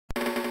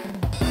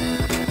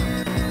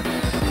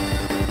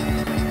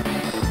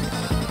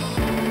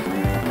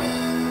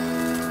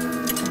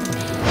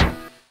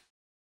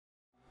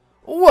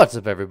What's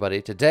up,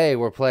 everybody? Today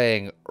we're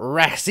playing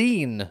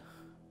Racine.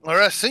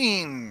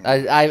 Racine.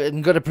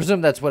 I'm going to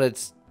presume that's what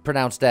it's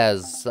pronounced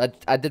as.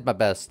 I did my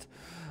best.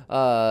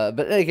 But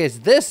in any case,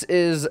 this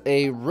is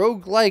a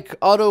roguelike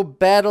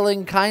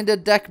auto-battling kind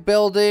of deck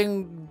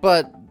building,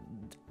 but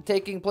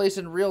taking place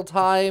in real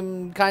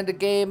time kind of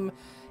game.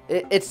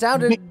 It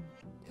sounded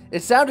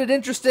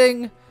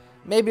interesting,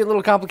 maybe a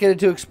little complicated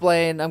to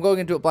explain. I'm going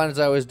into it blind as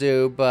I always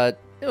do, but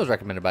it was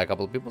recommended by a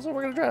couple of people, so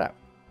we're going to try it out.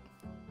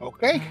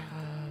 Okay.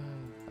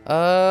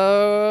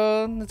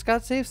 It's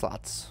got save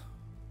slots.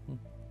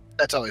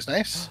 That's always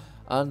nice.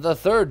 On the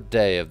third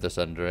day of the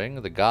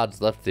sundering, the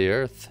gods left the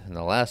earth, and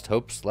the last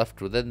hopes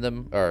left within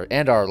them,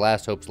 and our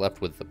last hopes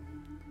left with them.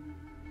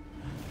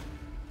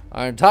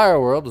 Our entire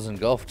world was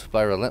engulfed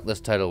by relentless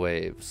tidal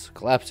waves.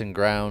 Collapsing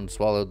ground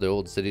swallowed the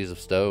old cities of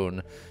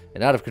stone,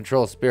 and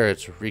out-of-control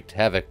spirits wreaked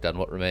havoc on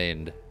what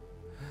remained.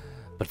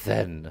 But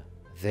then,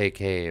 they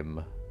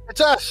came.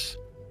 It's us.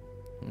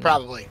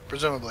 Probably.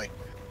 Presumably.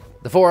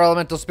 The four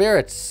elemental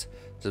spirits,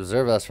 to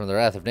observe us from the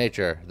wrath of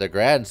nature, the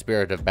grand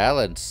spirit of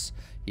balance,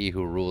 he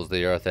who rules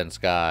the earth and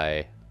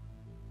sky.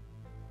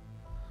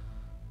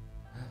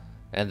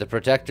 And the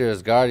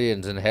protectors,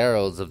 guardians, and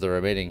heralds of the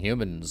remaining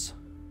humans.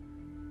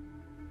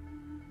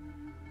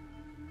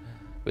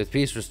 With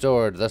peace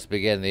restored, thus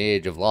began the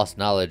age of lost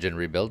knowledge and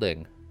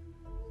rebuilding.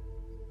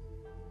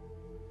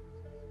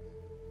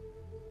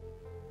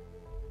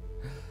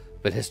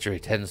 But history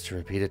tends to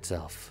repeat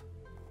itself.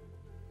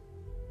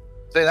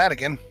 Say that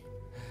again.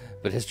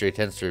 But history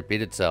tends to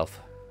repeat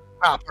itself.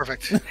 Ah,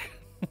 perfect.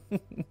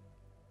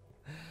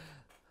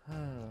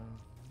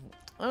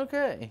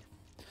 Okay.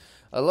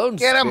 A lone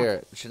Get 'em.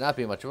 spirit should not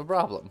be much of a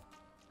problem.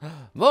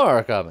 More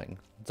are coming.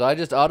 So I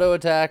just auto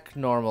attack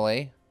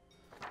normally.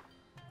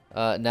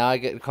 Now I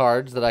get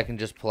cards that I can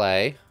just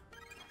play.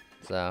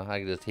 So I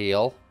can just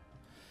heal.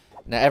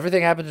 Now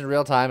everything happens in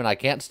real time and I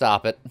can't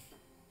stop it.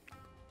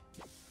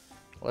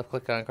 Left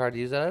click on a card to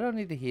use it. I don't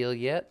need to heal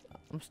yet.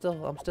 I'm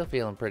still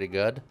feeling pretty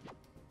good.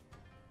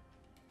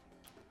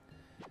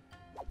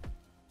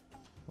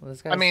 Well,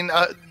 this guy's...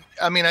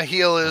 I mean, a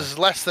heal is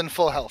less than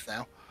full health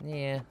now.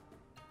 Yeah.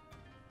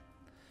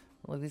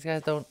 Well, these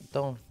guys don't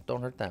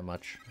hurt that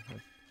much.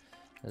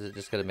 Is it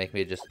just gonna make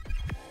me just...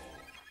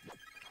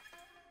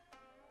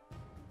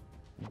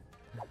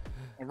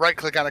 Right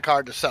click on a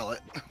card to sell it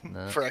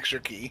No. for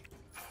extra key.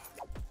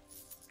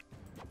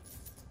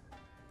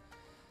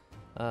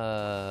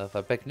 If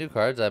I pick new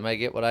cards, I might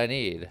get what I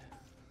need.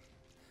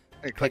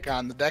 Right click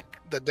on the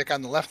deck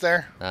on the left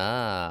there.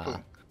 Ah.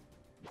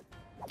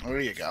 There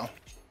you go.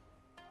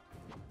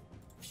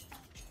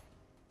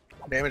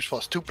 Damage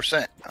plus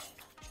 2%. I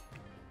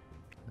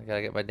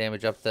gotta get my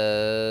damage up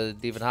to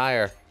even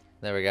higher.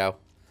 There we go.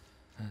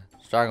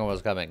 Stronger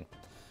was coming.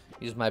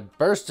 Use my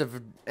burst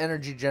of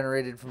energy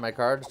generated from my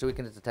cards to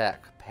weaken its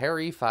attack.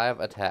 Parry 5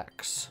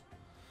 attacks.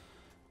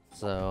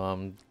 So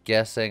I'm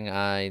guessing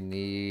I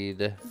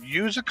need...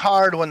 Use a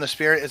card when the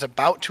spirit is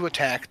about to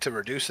attack to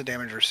reduce the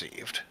damage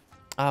received.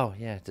 Oh,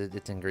 yeah,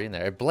 it's in green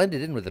there. It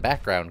blended in with the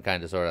background,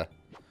 kind of, sort of.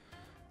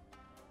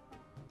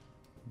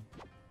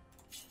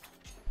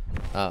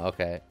 Oh,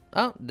 okay.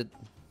 Oh,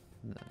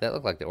 that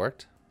looked like it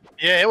worked.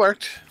 Yeah, it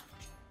worked.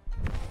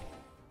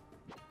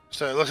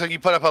 So it looks like you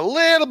put up a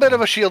little bit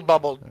of a shield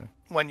bubble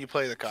when you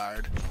play the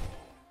card.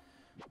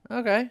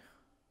 Okay.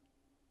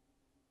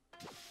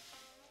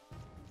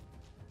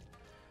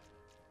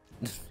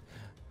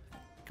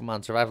 Come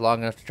on, survive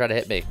long enough to try to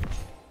hit me.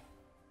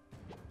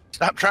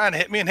 Stop trying to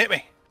hit me and hit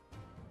me.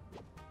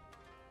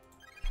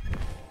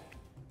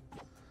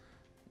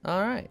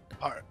 Alright.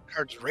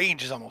 Card's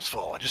rage is almost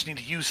full. I just need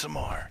to use some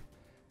more.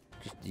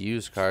 Just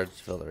use cards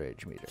to fill the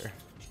rage meter.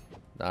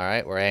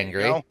 Alright, we're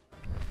angry. Go.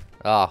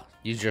 Oh,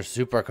 use your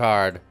super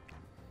card.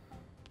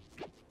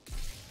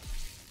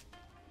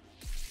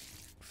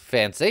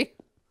 Fancy.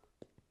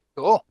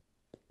 Cool.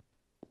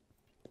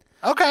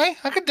 Okay,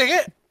 I could dig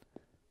it.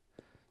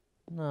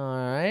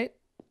 Alright.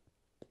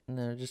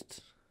 No, just...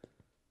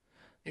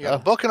 You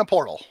got a book and a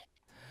portal.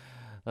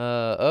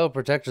 Oh,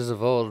 protectors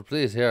of old,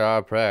 please hear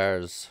our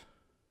prayers.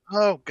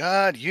 Oh,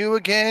 God, you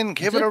again?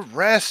 Give it a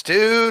rest,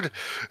 dude.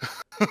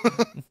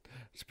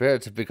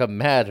 Spirits have become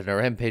mad and are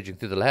rampaging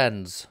through the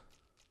lands.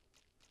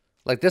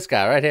 Like this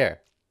guy right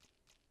here.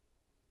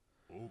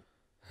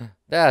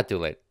 Ah, too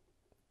late.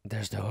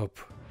 There's no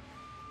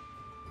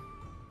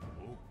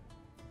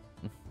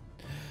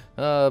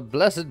hope.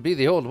 Blessed be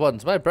the old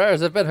ones. My prayers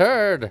have been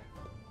heard.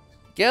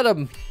 Get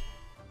him.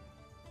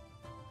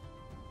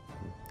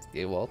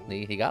 Yeah, well,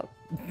 he got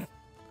him.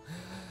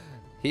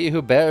 He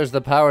who bears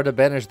the power to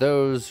banish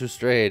those who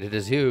strayed. It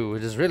is you.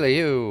 It is really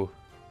you.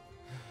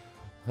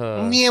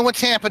 Yeah,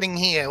 what's happening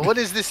here? What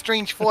is this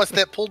strange force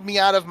that pulled me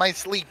out of my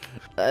sleep?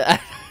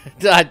 I'm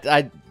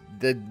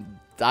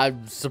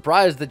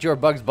surprised that you're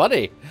Bugs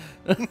Bunny.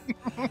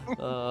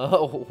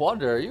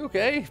 Wander, are you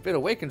okay? You've been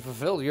awake and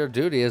fulfilled your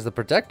duty as the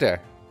protector.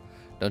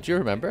 Don't you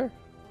remember?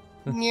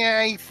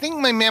 Yeah, I think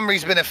my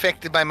memory's been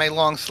affected by my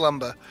long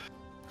slumber.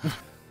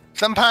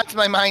 Some parts of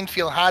my mind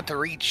feel hard to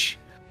reach.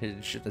 You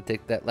should have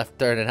taken that left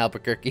turn in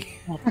Albuquerque.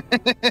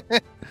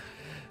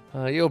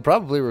 You'll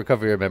probably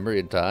recover your memory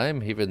in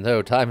time, even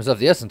though time is of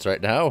the essence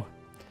right now.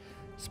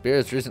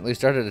 Spirits recently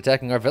started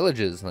attacking our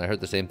villages, and I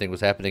heard the same thing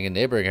was happening in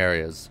neighboring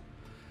areas.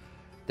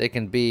 They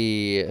can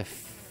be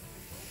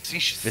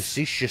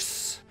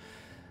facetious.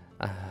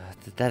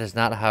 That is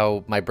not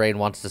how my brain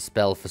wants to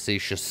spell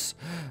facetious,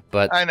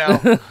 but I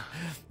know.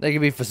 They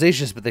can be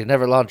facetious, but they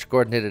never launch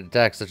coordinated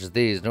attacks such as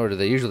these, nor do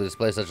they usually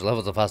display such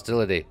levels of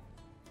hostility.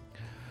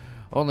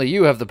 Only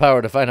you have the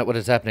power to find out what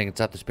is happening and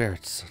stop the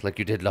spirits, like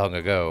you did long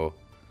ago.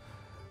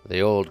 The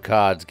old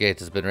Cod's Gate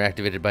has been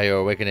reactivated by your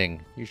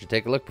awakening. You should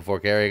take a look before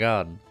carrying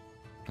on.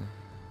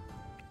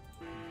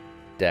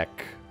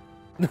 Deck.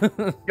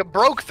 You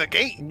broke the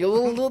gate.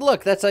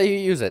 Look, that's how you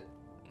use it.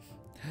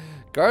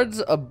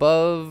 Guards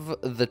above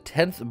the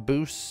 10th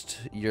boost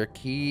your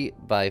key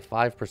by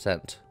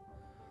 5%.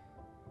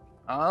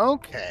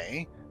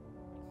 Okay.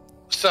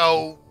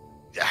 So,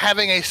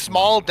 having a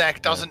small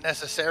deck doesn't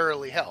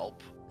necessarily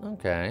help.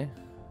 Okay.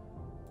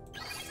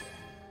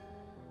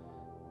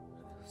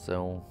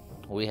 So,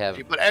 we have...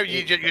 You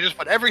just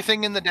put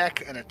everything in the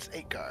deck, and it's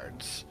 8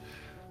 cards.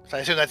 So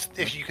I assume that's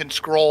if you can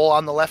scroll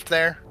on the left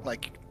there.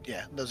 Like,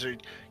 yeah, those are... You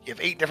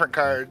have 8 different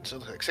cards. It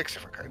looks like 6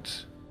 different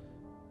cards.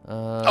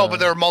 Oh, but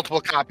there are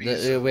multiple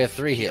copies. We have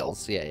 3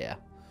 heals. Yeah.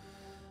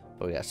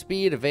 But we got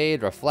speed,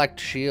 evade, reflect,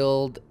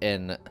 shield,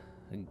 and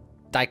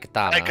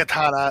Daikatana.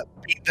 Daikatana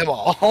beat them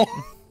all.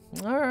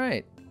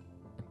 Alright.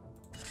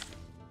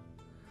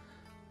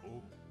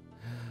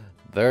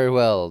 Very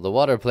well. The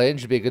water plane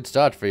should be a good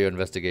start for your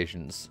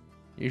investigations.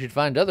 You should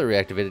find other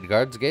reactivated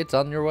guards gates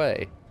on your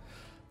way.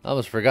 I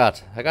almost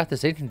forgot. I got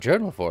this ancient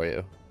journal for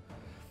you.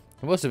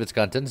 Most of its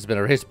content has been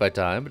erased by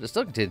time, but it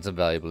still contains some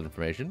valuable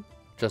information.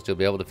 Trust you'll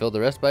be able to fill the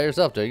rest by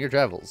yourself during your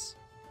travels.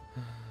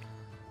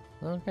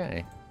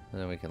 Okay.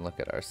 And then we can look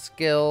at our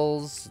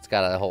skills. It's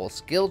got a whole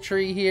skill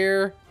tree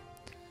here.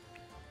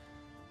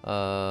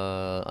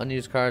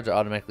 Unused cards are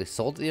automatically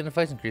sold at the end of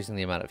fights, increasing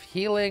the amount of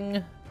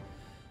healing.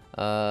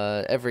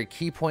 Every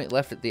key point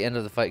left at the end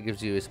of the fight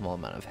gives you a small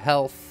amount of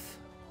health.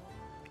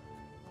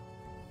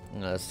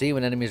 See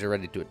when enemies are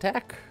ready to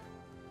attack.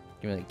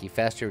 Accumulate key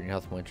faster when your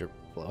health points are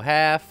below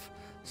half.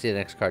 See the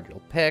next card you'll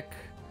pick.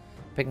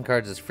 Picking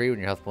cards is free when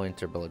your health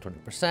points are below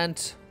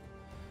 20%.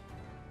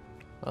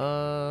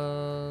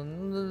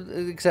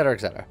 Etc.,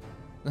 etc.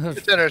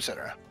 Etc.,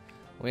 etc.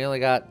 We only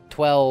got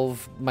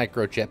 12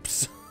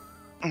 microchips.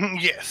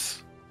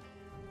 Yes.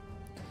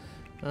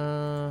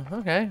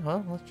 Okay,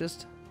 well, let's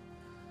just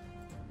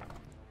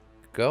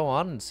go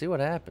on and see what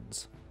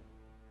happens.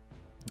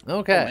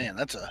 Okay. Oh, man,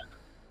 that's a...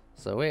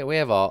 So we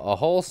have a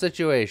whole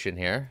situation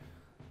here.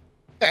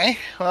 Okay,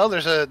 well,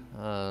 there's a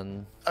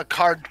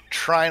card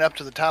shrine up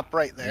to the top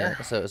right there.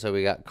 Yeah, so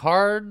we got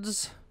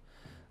cards.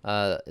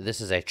 This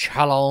is a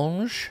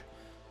challenge.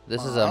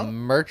 This is a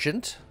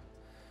merchant.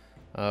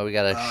 We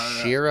got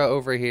a Shira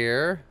over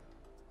here.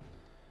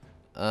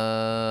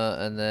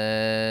 And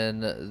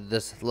then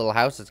this little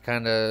house that's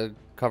kind of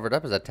covered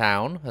up is a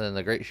town. And then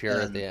the Great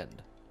Shira at the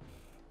end.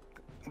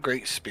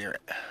 Great Spirit.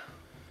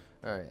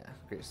 Oh, yeah.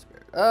 Great Spirit.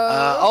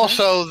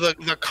 Also,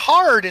 the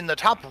card in the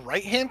top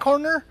right-hand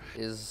corner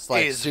is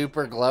like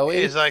super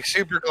glowy.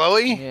 Super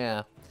glowy.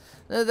 Yeah.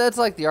 That's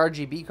like the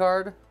RGB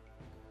card.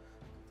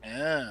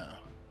 Yeah.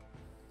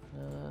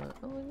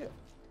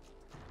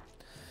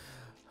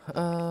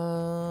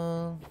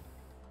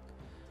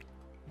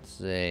 Let's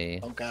see.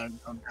 Don't got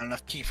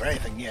enough key for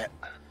anything yet.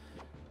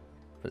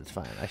 But it's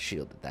fine. I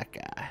shielded that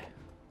guy.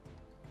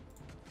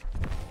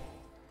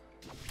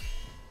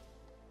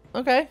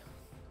 Okay.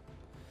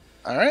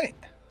 All right.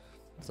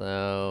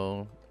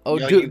 So,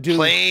 you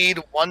played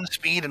 1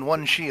 speed and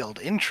 1 shield.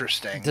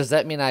 Interesting. Does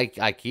that mean I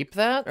keep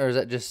that, or is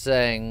that just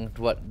saying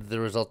what the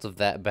results of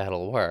that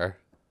battle were?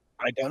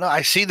 I don't know.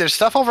 I see there's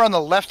stuff over on the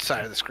left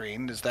side of the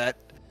screen. Is that?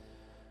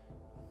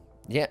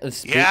 Yeah.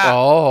 Yeah.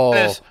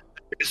 Oh.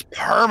 It's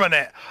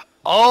permanent.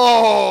 Oh.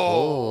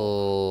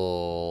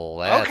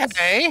 That's,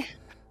 okay.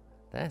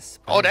 That's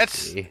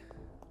spicy.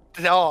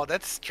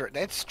 That's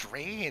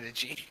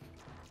strategy.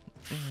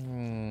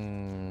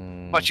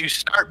 But you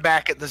start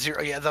back at the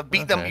 0. Yeah, the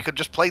beat them. You could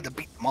just play the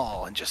beat them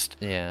all and just.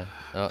 Yeah.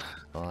 Oh,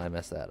 well, I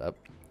messed that up.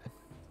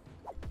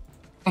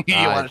 You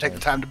want to take the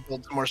time to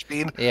build some more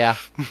speed? Yeah.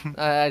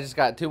 I just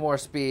got 2 more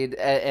speed,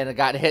 and it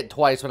got hit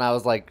twice when I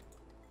was like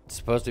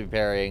supposed to be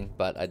parrying,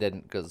 but I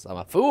didn't because I'm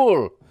a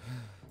fool.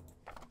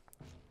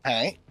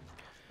 Hey.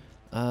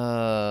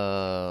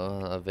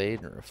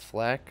 Evade and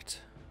reflect.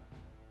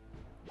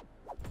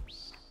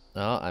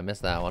 Oh, I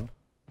missed that one.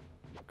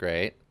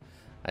 Great.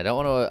 I don't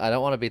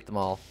want to beat them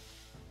all.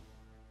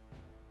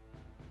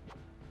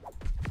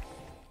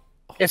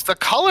 If the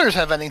colors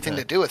have anything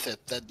to do with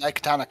it, the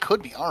Daikatana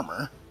could be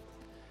armor.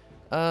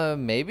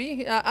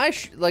 Maybe.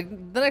 Like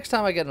the next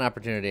time I get an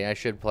opportunity, I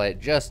should play it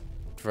just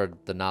for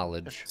the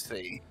knowledge. Let's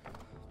see.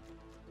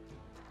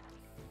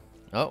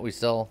 Oh, we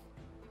still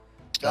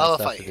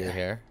got stuff to do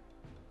here.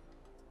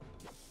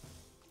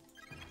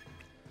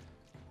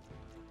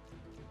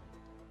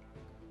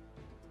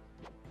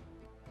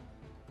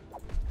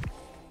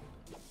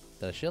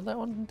 Did I shield that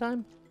one in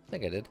time? I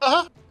think I did.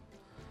 Uh-huh.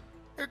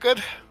 You're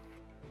good.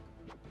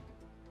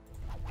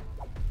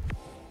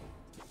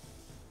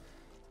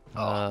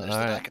 Oh, there's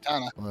the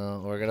Daikatana.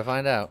 Well, we're gonna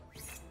find out.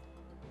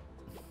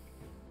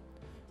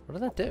 What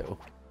did that do?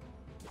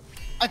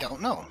 I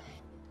don't know.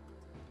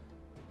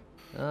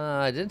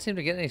 I didn't seem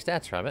to get any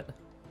stats from it.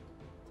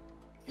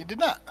 You did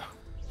not.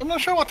 I'm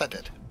not sure what that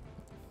did.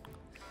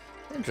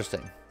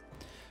 Interesting.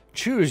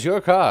 Choose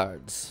your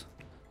cards.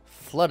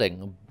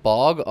 Flooding.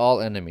 Bog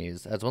all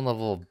enemies. Adds 1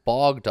 level of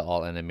bog to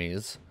all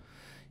enemies.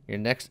 Your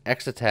next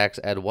X attacks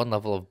add 1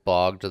 level of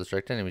bog to the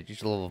strike enemy.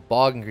 Each level of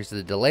bog increases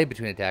the delay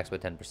between attacks by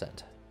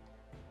 10%.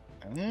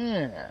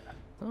 Yeah.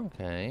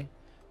 Okay.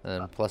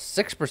 And then plus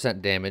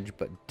 6% damage,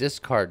 but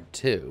discard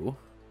 2.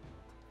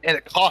 And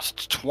it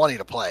costs 20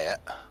 to play it.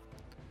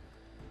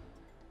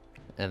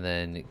 And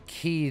then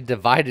key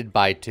divided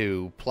by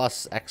 2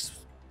 plus X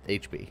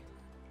HP.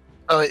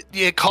 So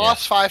it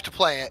costs 5 to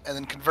play it, and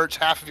then converts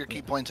half of your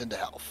key points into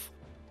health.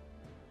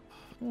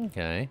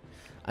 Okay.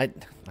 I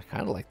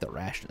kind of like the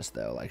rashness,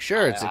 though. Like,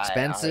 sure, it's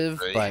expensive,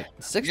 but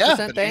 6%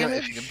 but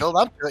damage? if you can build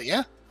up to it,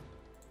 yeah.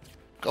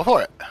 Go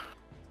for it.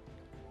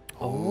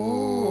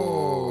 Oh.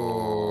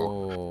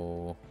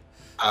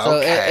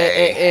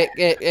 Okay. So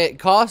it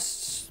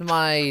costs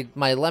my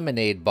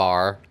lemonade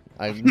bar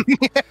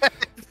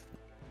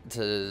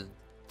to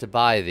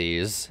buy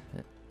these.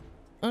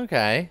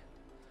 Okay.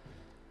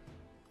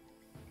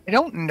 I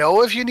don't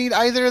know if you need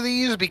either of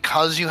these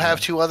because you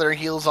have 2 other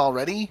heals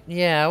already.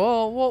 Yeah,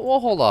 well, we'll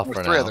hold off for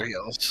now. 3 other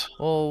heals.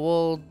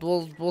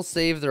 We'll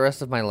save the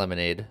rest of my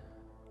lemonade.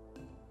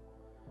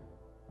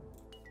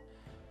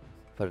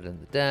 Put it in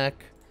the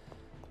deck.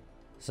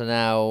 So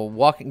now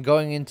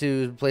going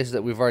into places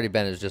that we've already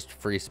been is just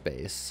free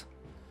space.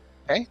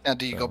 Okay. Now,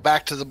 do you go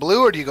back to the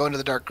blue or do you go into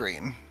the dark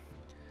green?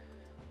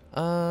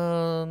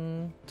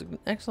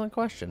 Excellent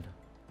question.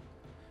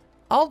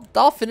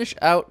 I'll finish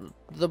out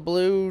the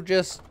blue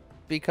just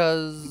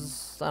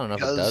because I don't know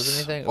if it does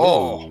anything.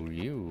 Oh,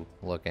 you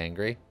look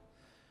angry.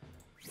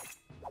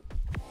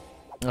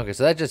 Okay,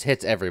 so that just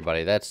hits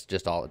everybody. That's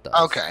just all it does.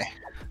 Okay.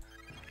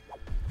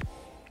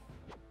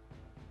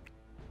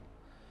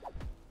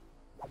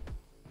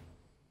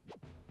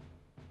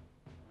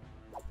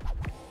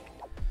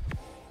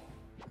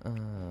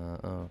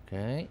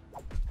 Okay.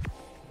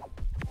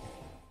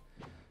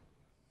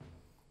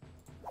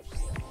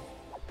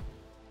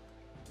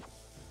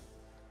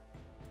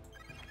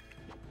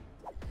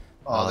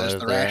 Oh, there's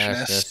the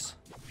rashness.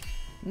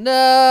 No,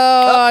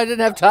 I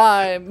didn't have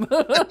time.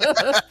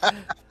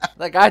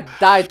 That guy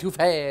died too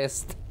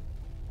fast.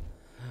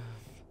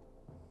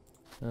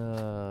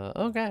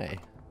 Okay.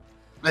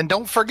 And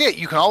don't forget,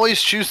 you can always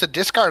choose to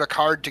discard a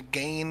card to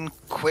gain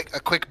a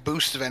quick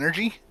boost of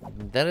energy.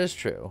 That is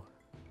true.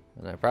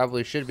 And I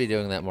probably should be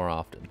doing that more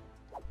often.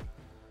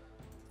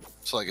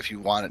 So, like, if you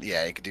wanted,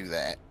 yeah, you could do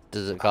that.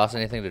 Does it cost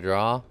anything to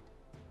draw?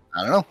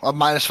 I don't know. A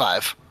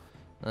 -5.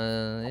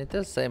 It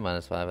does say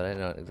 -5, but I don't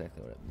know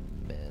exactly what it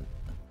meant.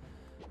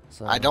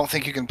 So... I don't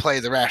think you can play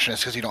the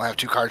rashness because you don't have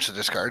 2 cards to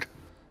discard.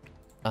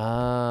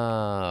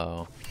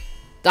 Oh.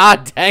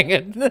 Ah, dang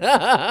it.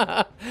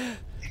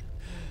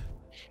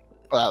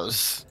 Well,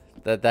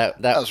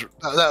 that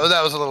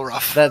was a little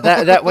rough.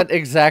 that went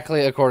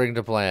exactly according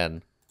to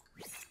plan.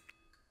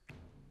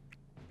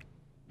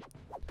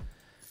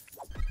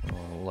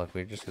 Oh, look,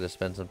 we're just gonna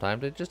spend some time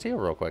to just heal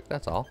real quick.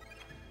 That's all.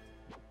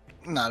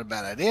 Not a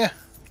bad idea.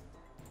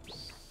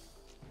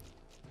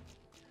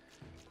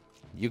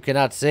 You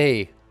cannot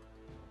see.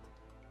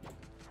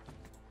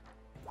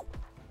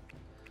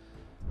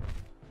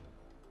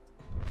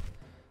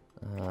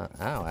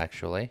 Ow,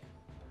 actually.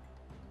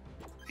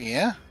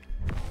 Yeah.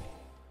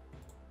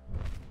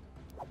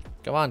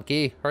 Come on,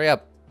 Key, hurry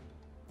up.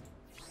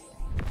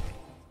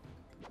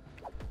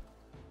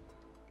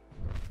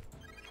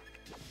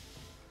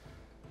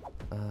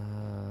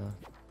 I'm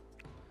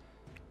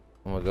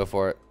gonna go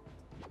for it.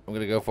 I'm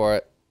gonna go for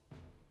it.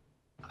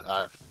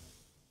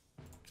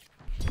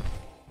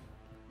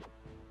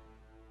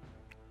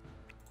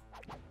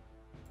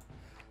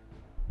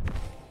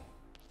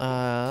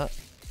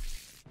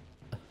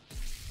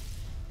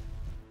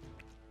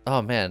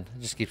 Oh man,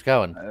 it just keeps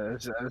going.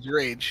 That's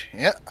rage.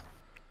 Yeah.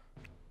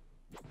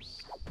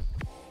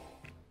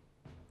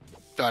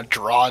 Do I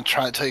draw and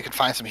try until you can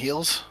find some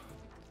heals?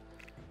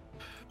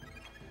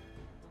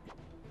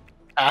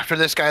 After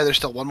this guy, there's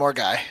still one more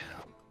guy.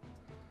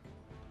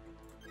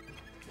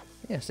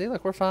 Yeah, see,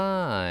 look, we're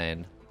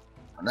fine.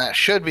 And that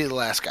should be the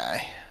last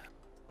guy.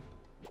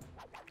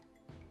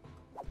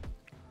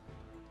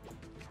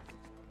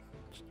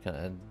 Just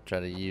gonna try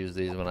to use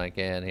these when I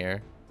can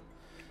here.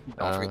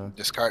 Don't forget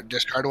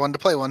discard one to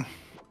play one.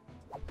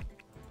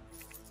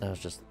 That was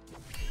just,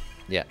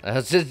 yeah. I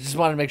just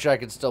wanted to make sure I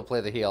could still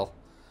play the heal.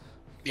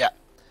 Yeah.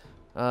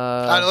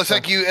 It looks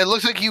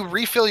like you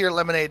refill your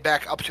lemonade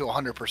back up to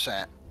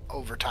 100%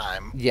 over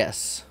time.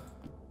 Yes.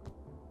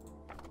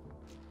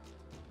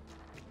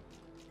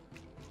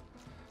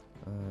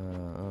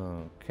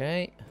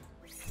 Okay.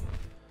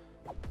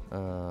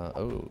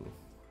 Oh.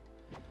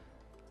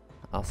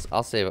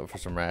 I'll save it for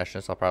some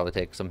rashness. I'll probably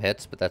take some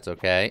hits, but that's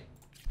okay.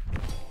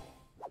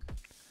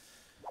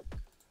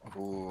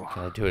 Ooh.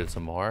 Can I do it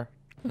some more?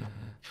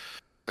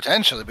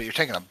 Potentially, but you're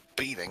taking a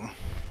beating.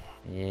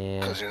 Yeah.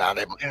 Because you're not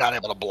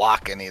able to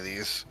block any of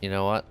these. You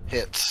know what?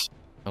 Hits.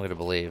 I'm gonna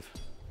believe.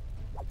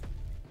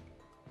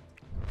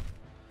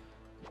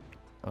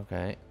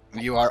 Okay.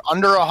 You are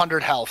under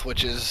 100 health,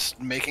 which is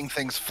making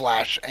things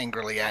flash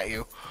angrily at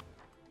you.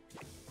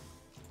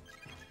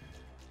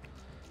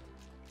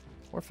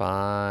 We're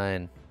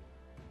fine.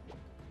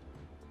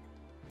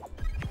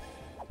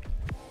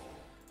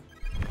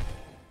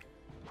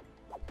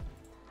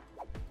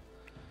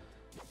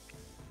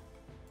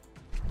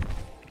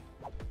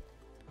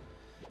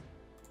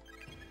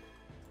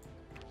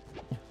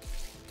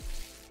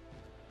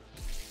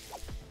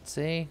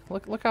 See,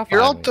 look how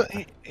far.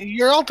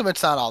 Your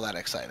ultimate's not all that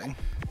exciting.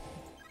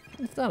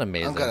 It's not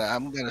amazing.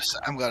 I'm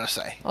gonna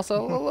say.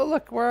 Also,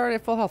 look, we're already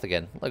at full health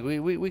again. Like we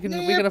can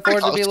Yeah, afford to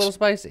be a close. little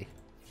spicy.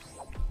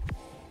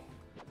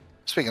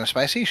 Speaking of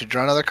spicy, you should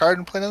draw another card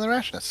and play another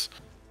rashness.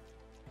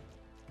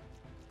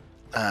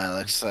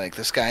 Looks like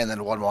this guy and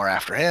then one more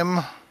after him.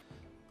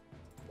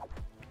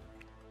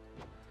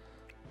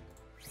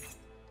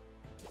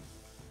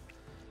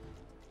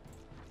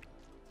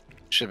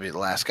 Should be the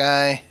last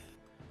guy.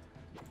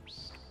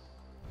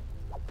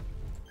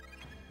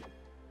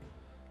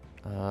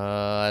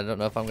 I don't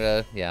know if I'm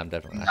gonna. Yeah, I'm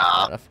definitely not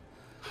gonna enough.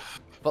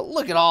 But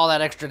look at all that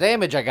extra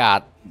damage I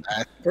got.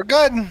 We're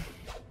good.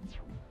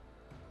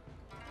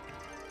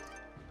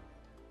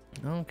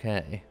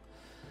 Okay.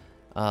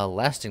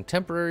 Lasting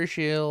temporary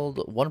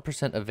shield,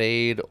 1%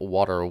 evade,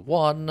 water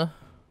 1.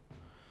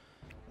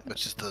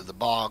 Which is the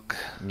bog.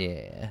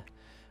 Yeah.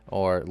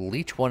 Or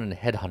leech 1 and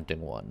headhunting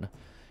 1.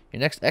 Your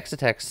next X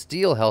attack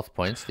steal health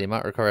points. The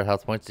amount recovered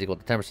health points is equal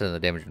to 10% of the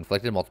damage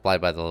inflicted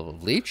multiplied by the level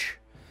of leech.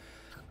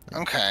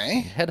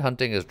 Okay.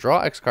 Headhunting is draw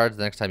X cards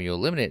the next time you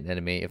eliminate an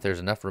enemy if there's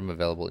enough room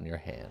available in your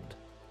hand.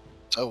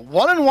 So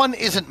 1 and 1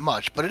 isn't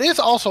much, but it is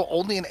also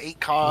only an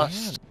 8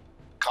 cost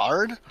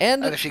card.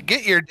 And if you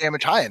get your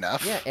damage high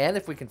enough. Yeah, and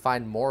if we can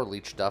find more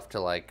leech stuff to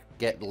like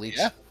get leech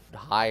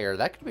higher,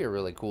 that could be a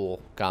really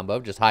cool combo.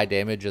 Just high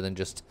damage and then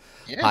just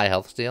high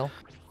health steal.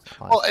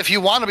 Well, if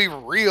you want to be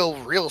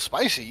real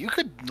spicy, you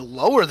could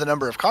lower the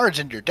number of cards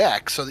in your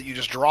deck so that you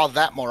just draw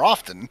that more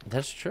often.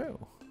 That's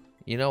true.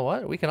 You know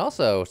what? We can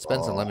also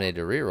spend some lemonade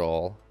to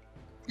reroll.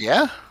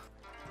 Yeah.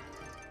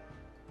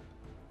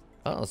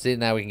 Oh, see,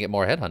 now we can get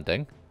more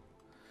headhunting.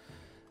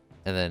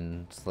 And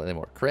then slightly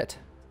more crit.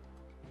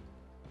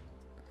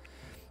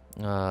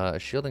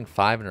 Shielding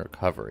 5 and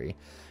recovery.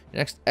 Your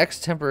next X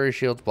temporary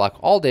shields block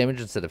all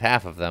damage instead of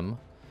half of them.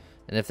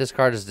 And if this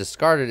card is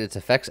discarded, its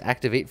effects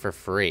activate for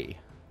free.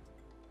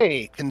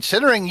 Hey,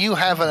 considering you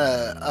have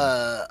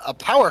a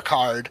power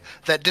card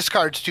that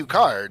discards 2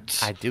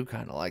 cards. I do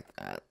kind of like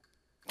that.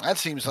 That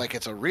seems like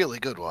it's a really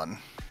good one.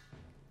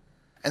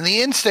 And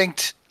the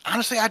instinct,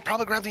 honestly, I'd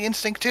probably grab the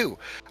instinct too.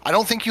 I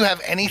don't think you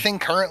have anything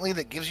currently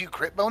that gives you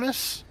crit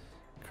bonus.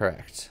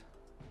 Correct.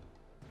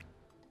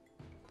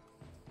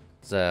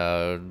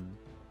 So,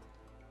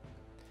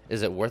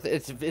 is it worth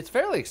it? It's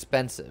fairly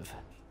expensive.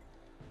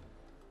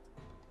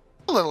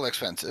 A little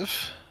expensive.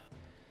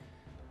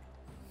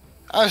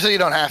 Obviously, you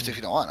don't have to if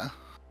you don't want to.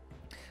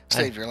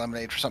 Save your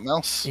lemonade for something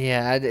else.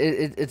 Yeah,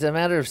 it's a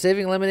matter of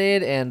saving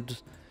lemonade, and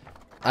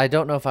I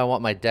don't know if I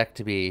want my deck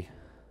to be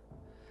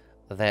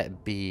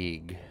that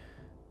big.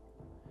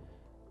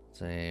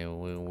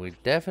 So we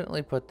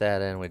definitely put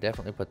that in. We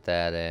definitely put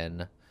that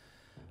in.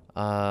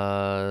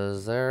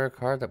 Is there a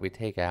card that we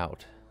take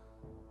out?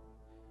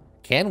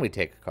 Can we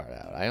take a card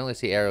out? I only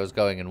see arrows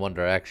going in one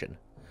direction.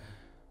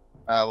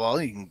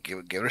 Well, you can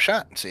give it a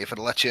shot and see if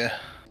it'll let you.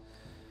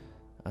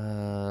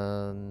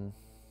 One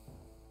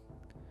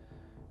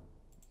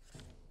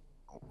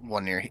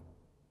near.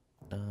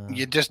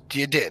 You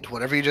did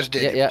whatever you just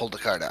did. You pulled the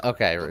card out.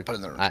 Okay, put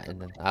in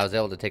the. I was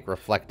able to take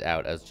reflect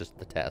out as just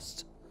the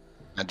test.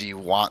 Now, do you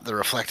want the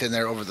reflect in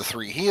there over the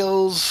 3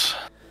 heals?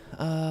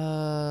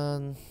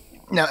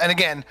 No, and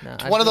again,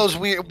 it's one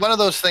of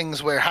those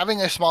things where having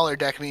a smaller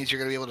deck means you're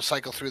going to be able to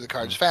cycle through the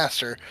cards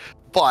faster.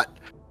 But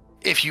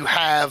if you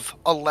have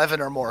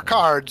 11 or more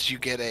cards, you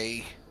get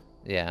a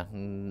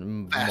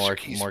more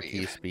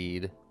key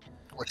speed,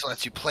 which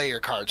lets you play your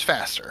cards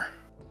faster.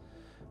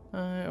 All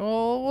right,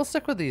 well, we'll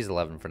stick with these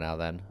 11 for now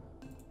then.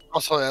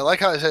 Also, I like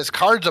how it says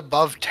cards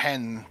above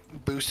 10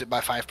 boosted by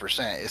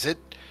 5%. Is it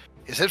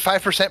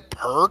 5%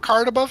 per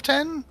card above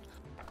 10?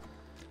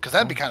 Because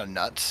that'd be kind of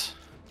nuts.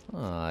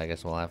 Oh, I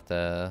guess we'll have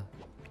to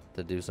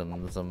do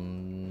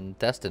some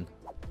testing.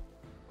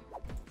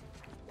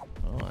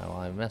 Oh, well,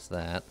 I missed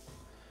that.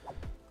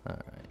 All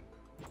right,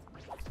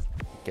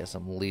 get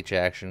some leech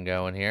action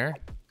going here.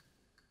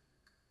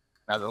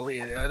 Now,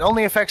 it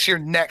only affects your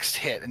next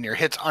hit, and your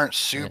hits aren't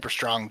super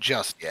strong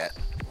just yet.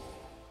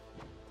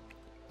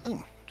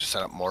 Ooh, just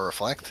set up more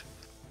reflect.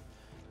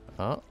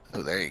 Oh,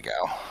 there you go.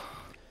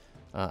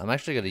 I'm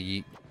actually gonna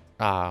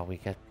we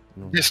got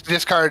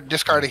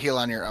discard a heal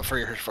on your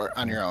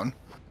on your own.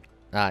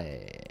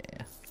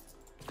 Yeah.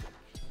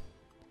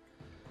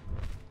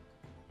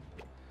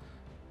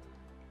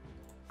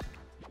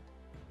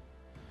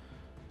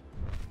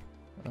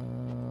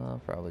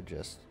 Probably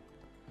just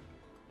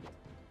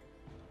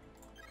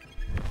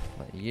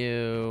let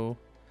you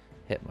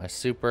hit my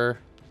super.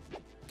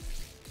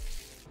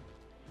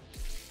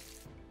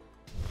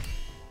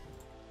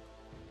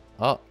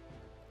 Oh,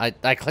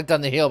 I clicked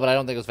on the heal, but I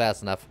don't think it was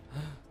fast enough.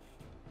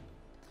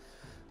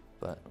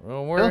 But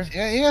well,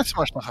 Yeah, you got some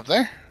more stuff up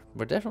there.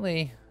 We're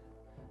definitely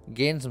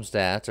gaining some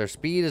stats. Our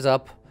speed is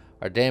up.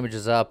 Our damage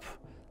is up.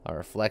 Our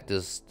reflect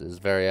is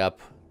very up.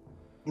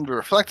 The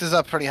reflect is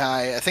up pretty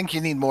high. I think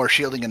you need more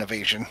shielding and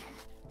evasion.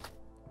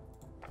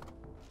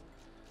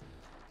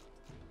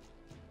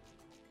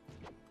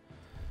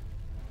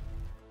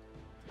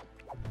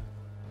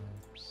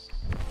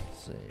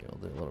 Let's see, we'll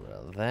do a little bit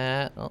of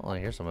that. Oh,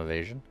 here's some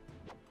evasion.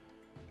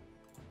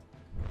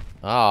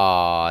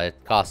 Oh, it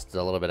costs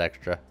a little bit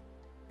extra.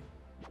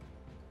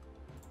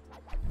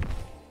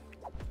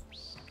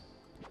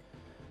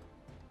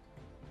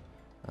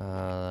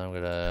 I'm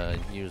gonna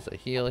use a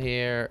heal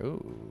here.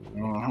 Ooh.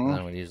 I'm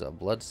gonna use a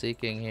blood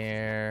seeking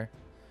here.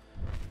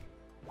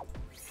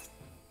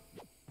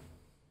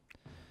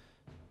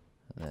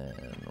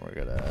 Then we're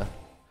gonna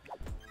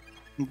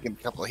get a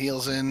couple of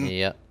heals in.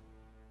 Yep.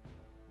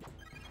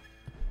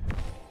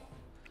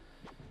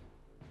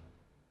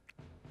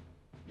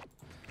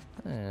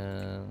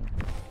 And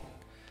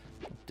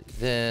do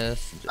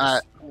this.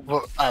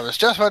 Well, I was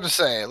just about to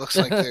say, it looks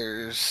like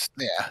there's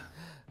yeah.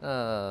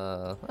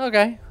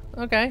 Okay.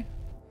 Okay.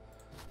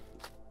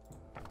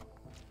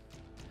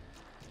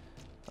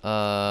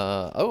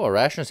 Oh, a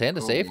rashness and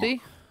a safety?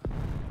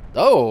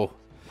 Oh,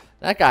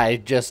 that guy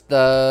just,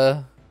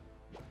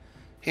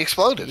 he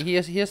exploded. He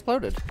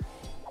exploded.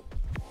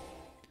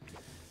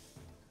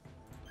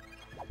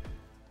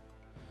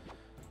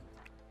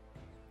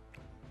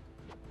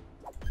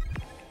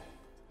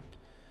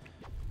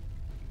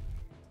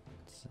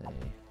 Let's see.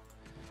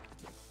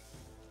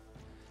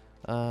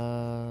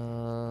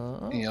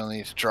 You'll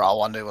need to draw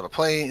one to be able to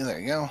play. There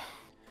you go.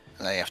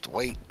 And now you have to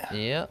wait.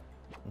 Yep.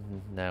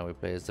 Now we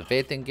play the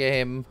faithing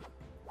game.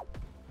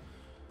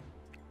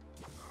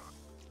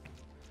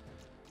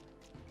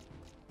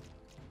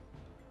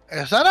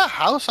 Is that a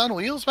house on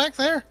wheels back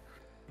there?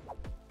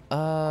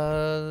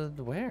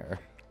 Where?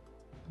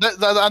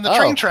 On the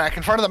train track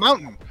in front of the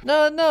mountain.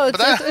 No,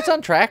 it's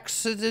on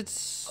tracks.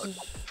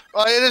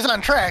 Well, it is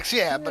on tracks,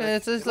 yeah, but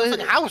it's like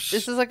a house.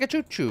 This is like a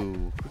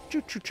choo-choo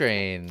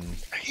train.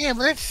 Yeah,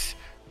 but it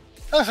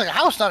looks like a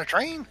house, not a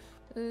train.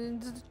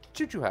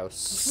 Choo-choo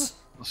house.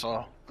 So,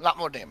 a lot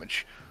more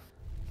damage.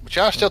 But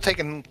y'all are still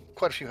taking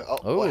quite a few.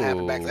 Oh, what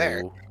happened back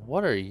there?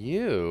 What are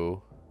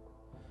you?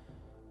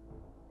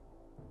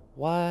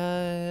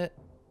 What?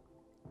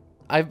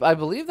 I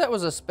believe that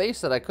was a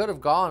space that I could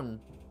have gone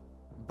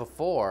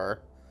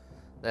before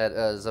that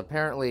is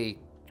apparently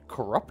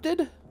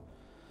corrupted.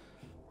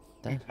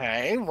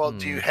 Okay, well,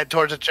 do you head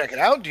towards it, check it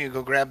out? Do you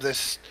go grab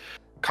this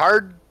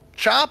card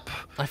shop?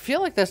 I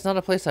feel like that's not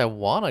a place I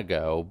want to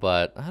go,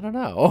 but I don't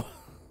know.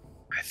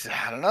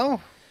 I don't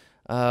know.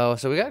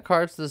 So we got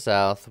cards to the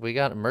south. We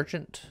got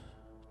merchant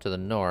to the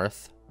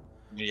north.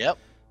 Yep.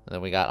 And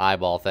then we got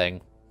eyeball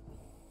thing.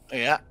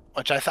 Yeah,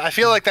 which I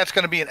feel like that's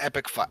going to be an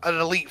epic fight, an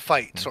elite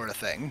fight sort of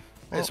thing.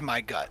 Well, is my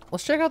gut.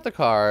 Let's check out the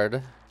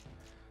card.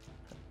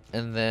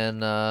 And then,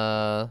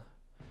 that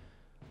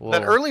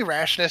early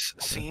rashness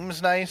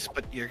seems nice,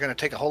 but you're going to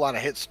take a whole lot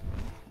of hits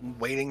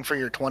waiting for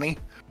your 20.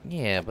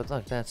 Yeah, but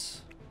look,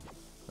 that's...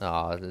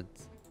 Oh,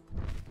 it's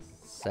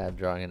sad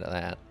drawing into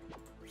that.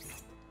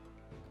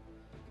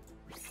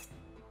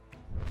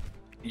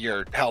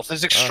 Your health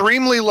is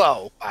extremely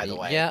low, by the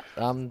way. Yeah,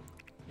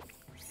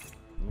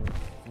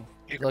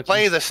 you can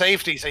play the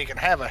safety so you can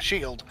have a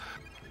shield.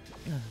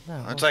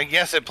 No. It's like,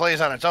 yes, it plays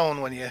on its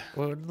own when you...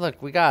 Well,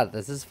 look, we got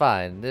this. It's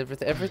fine.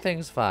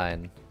 Everything's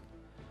fine.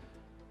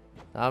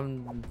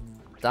 I'm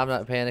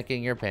not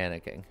panicking. You're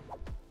panicking.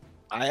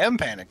 I am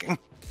panicking.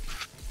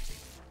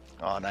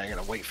 Oh, now you're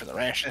gonna wait for the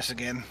rashness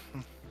again.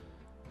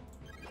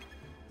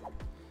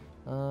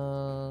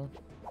 I'm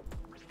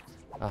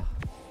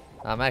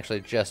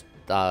actually just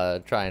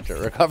trying to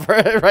recover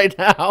it right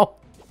now.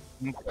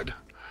 Good.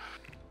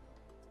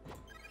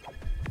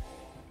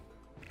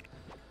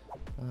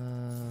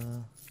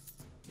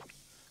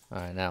 All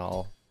right,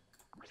 now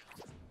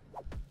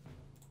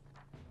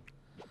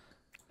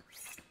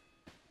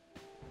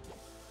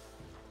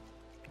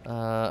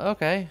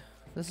okay,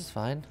 this is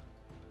fine.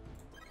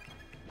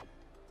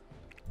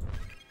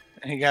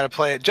 You gotta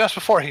play it just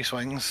before he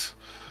swings.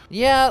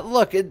 Yeah,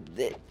 look,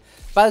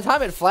 by the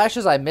time it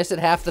flashes, I miss it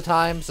half the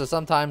time, so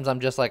sometimes I'm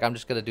just like, I'm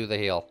just gonna do the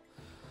heal.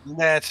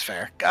 That's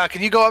fair.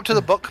 Can you go up to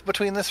the book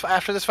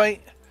after this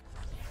fight?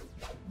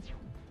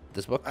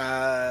 This book?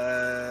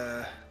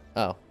 Oh,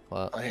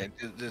 well. Okay,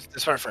 this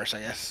part first, I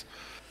guess.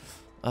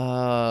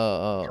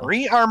 Oh.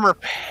 Re-armor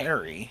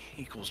parry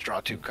equals draw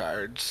 2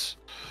 cards.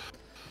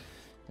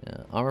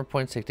 Yeah, armor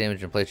points take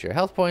damage and place your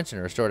health points and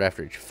are restored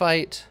after each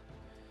fight.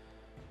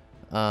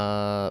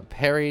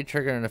 Parry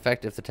trigger an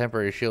effect if the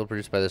temporary shield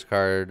produced by this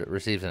card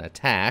receives an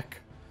attack,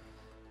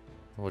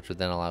 which would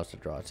then allow us to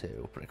draw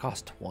 2. But it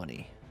costs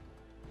 20.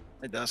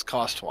 It does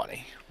cost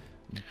 20.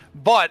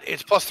 But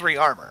it's +3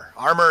 armor.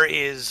 Armor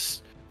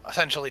is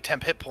essentially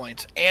temp hit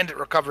points, and it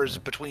recovers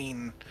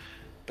between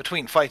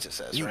fights, it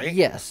says, right?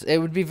 Yes, it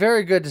would be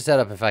very good to set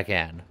up if I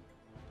can.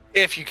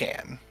 If you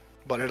can.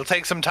 But it'll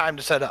take some time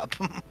to set up.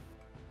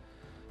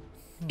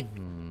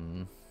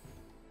 And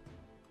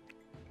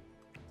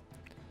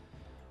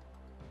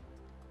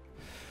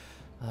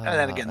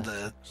then again,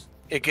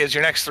 it gives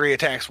your next 3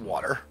 attacks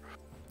water.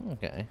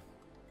 Okay.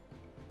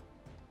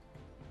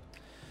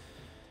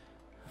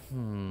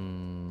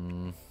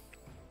 I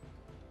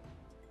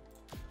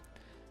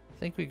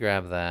think we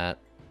grab that.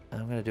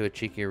 I'm going to do a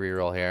cheeky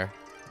reroll here.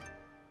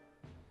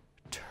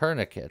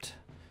 Tourniquet.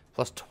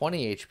 Plus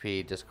 20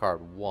 HP,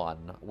 discard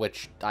 1.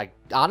 Which,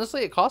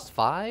 honestly, it costs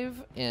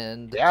 5.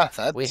 And yeah,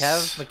 we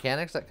have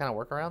mechanics that kind of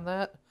work around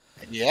that.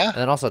 Yeah.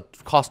 And it also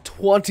costs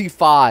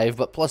 25,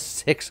 but plus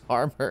 6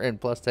 armor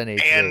and plus 10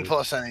 HP. And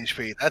plus 10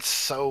 HP. That's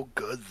so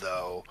good,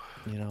 though.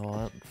 You know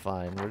what?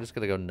 Fine. We're just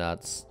going to go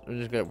nuts.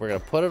 We're going to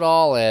put it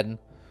all in.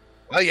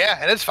 Oh, yeah,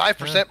 and it's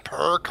 5%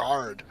 per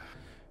card.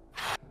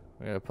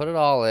 We're going to put it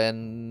all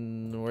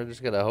in. We're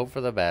just going to hope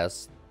for the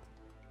best.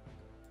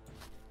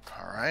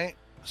 All right.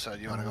 So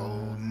you want to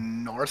go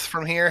north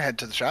from here, head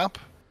to the shop?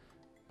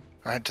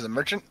 Or head to the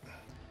merchant?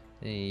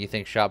 You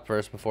think shop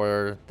first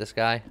before this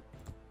guy?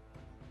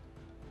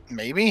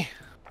 Maybe.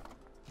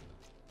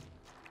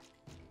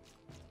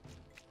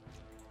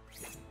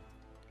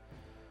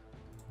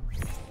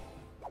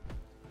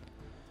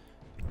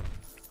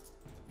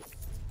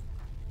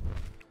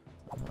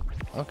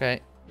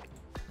 Okay.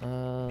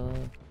 Oh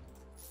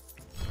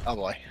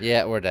boy.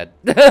 Yeah, we're dead.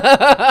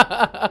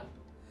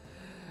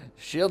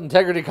 Shield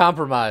integrity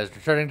compromised.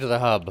 Returning to the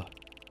hub.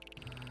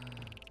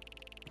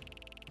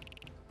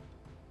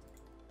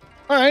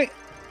 Alright.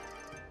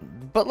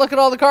 But look at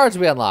all the cards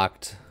we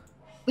unlocked.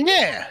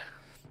 Yeah.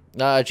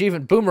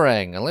 Achievement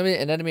Boomerang.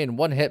 Eliminate an enemy in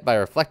 1 hit by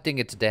reflecting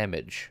its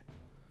damage.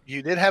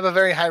 You did have a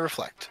very high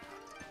reflect.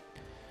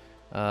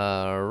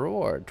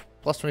 Reward.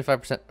 Plus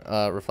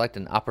 25% reflect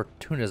an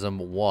opportunism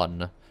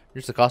 1.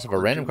 Reduce the cost of a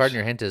random card in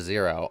your hand to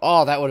 0.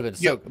 Oh, that would have been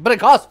so good. But it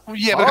costs 40.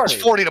 Yeah, but it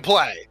costs 40 to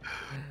play.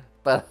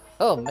 But,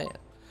 oh man.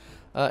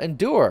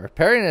 Endure.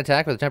 Parry an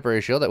attack with a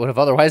temporary shield that would have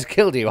otherwise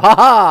killed you.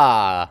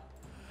 Ha-ha!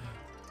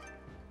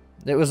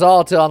 It was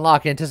all to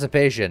unlock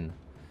anticipation.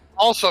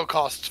 Also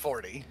costs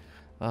 40.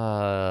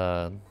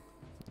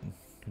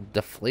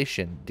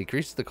 Deflation.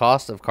 Decrease the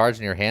cost of cards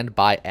in your hand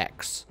by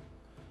X.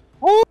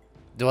 Woo!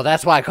 Well,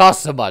 that's why it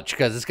costs so much,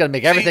 because it's going to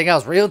make everything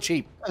else real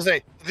cheap. I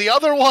say, the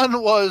other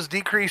one was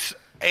decrease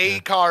a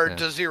card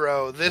to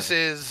 0. This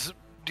is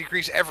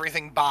decrease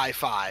everything by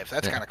 5.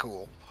 That's kind of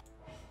cool.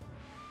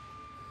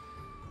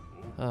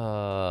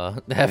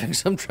 Having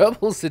some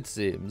troubles, it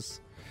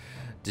seems.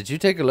 Did you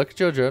take a look at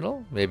your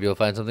journal? Maybe you'll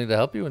find something to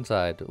help you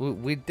inside.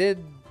 We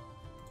did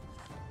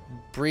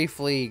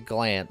briefly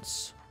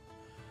glance.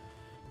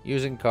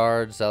 Using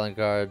cards, selling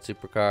cards,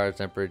 super cards,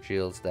 temporary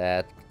shield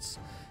stats,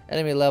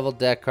 enemy level,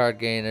 deck card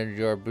gain,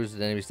 energy or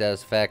boosted enemy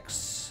status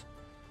effects,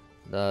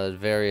 the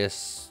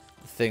various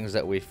things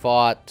that we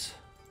fought.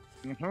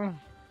 Me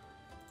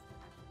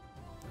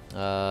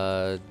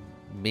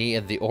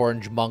and the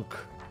orange monk.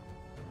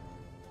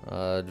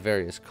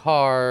 Various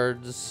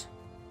cards.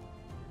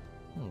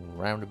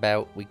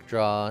 Roundabout, weak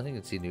draw. I think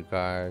you can see new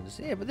cards.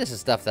 Yeah, but this is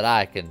stuff that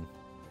I can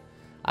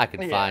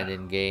find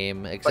in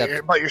game.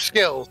 Except, but your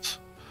skills.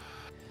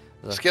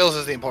 Skills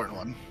is the important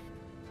one.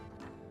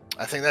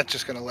 I think that's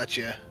just going to let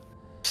you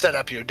set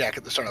up your deck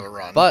at the start of a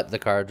run. But the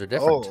cards are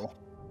different. Oh,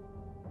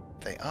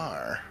 they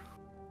are.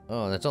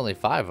 Oh, and it's only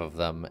 5 of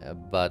them.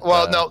 But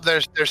well, no,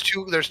 there's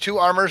 2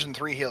 armors and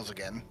 3 heals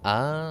again.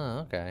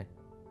 Ah, okay.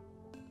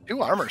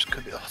 2 armors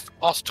could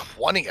cost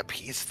 20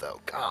 apiece, though.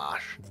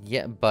 Gosh.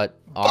 Yeah, but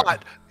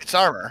it's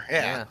armor.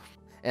 Yeah.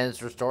 And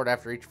it's restored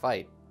after each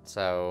fight,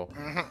 so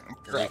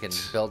you can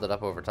build it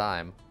up over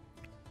time.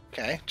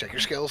 Okay, check your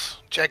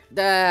skills. Check.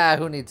 Ah,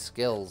 who needs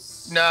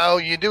skills? No,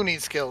 you do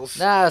need skills.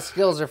 Nah,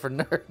 skills are for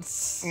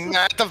nerds.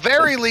 At the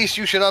very least,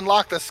 you should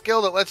unlock the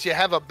skill that lets you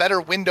have a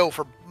better window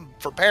for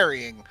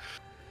parrying.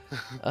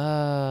 Well,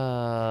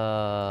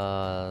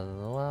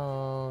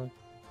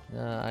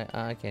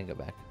 I can't go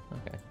back.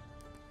 Okay.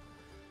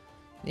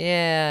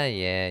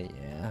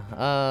 Yeah.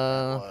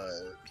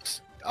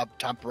 Up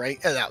top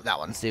right. That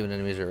one. See when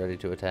enemies are ready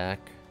to attack.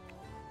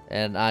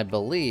 And I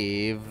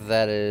believe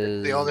that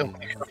is the only one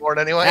you can afford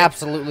anyway.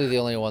 Absolutely the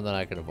only one that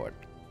I can afford.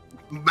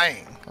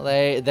 Bang.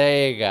 Well,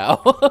 there you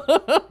go.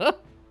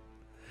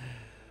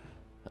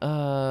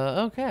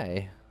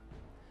 Okay.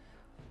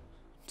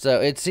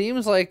 So it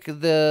seems like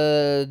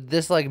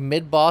this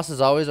mid boss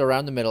is always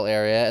around the middle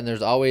area, and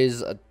there's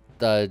always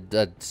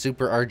the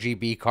super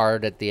RGB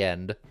card at the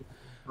end.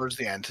 Towards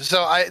the end.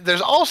 So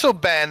there's also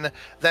been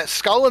that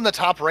skull in the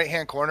top right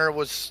hand corner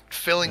was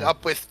filling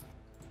up with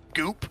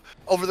goop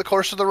over the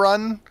course of the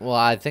run. Well,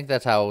 I think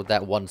that's how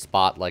that one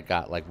spot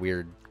got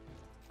weird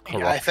corruption.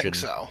 Yeah, I think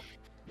so.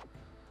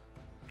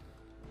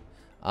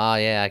 Oh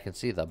yeah, I can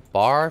see the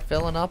bar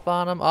filling up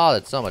on him. Oh,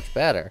 that's so much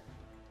better.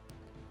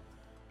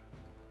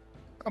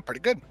 Oh,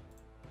 pretty good.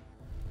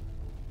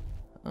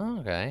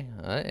 Okay.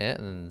 Yeah,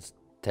 and it's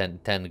 10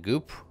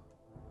 goop.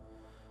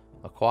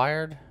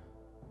 Acquired.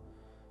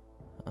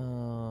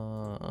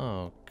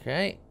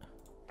 Okay.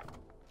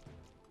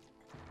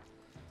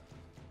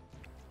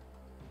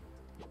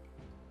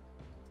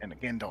 And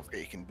again, don't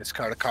forget you can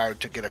discard a card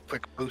to get a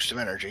quick boost of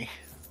energy.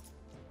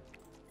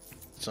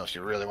 So if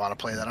you really want to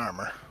play that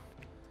armor.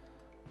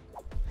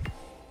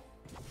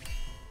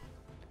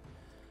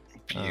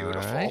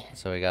 Beautiful. All right.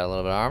 So we got a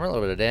little bit of armor, a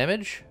little bit of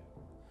damage.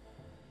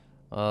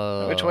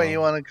 Which way you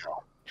want to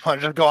go? You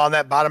want to just go on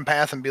that bottom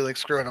path and be like,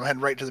 screw it, I'm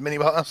heading right to the mini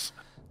boss?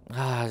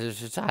 I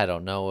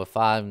don't know if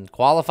I'm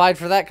qualified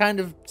for that kind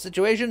of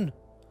situation.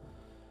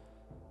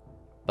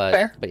 But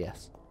Fair. But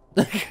yes.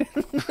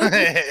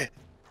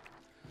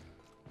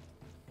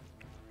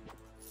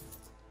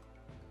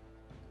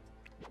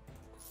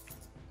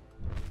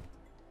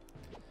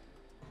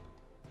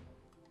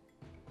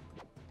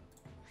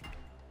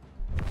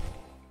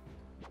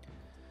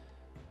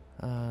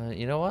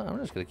 You know what? I'm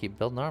just gonna keep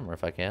building armor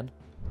if I can.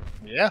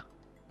 Yeah.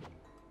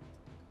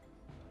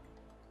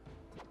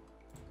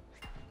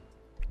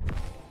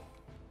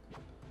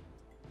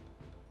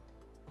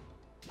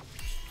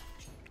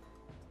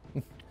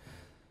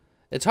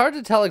 It's hard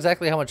to tell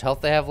exactly how much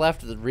health they have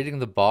left. Reading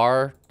the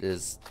bar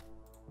is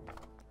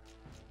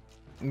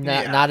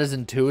not as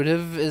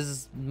intuitive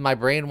as my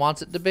brain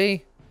wants it to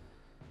be.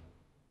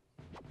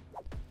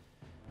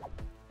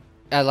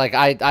 And like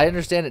I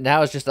understand it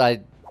now. It's just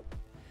I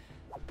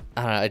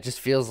don't know. It just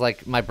feels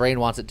like my brain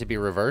wants it to be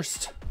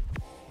reversed.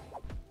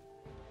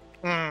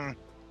 I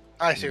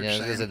see what you're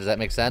saying. Does that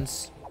make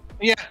sense?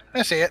 Yeah,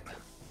 I see it.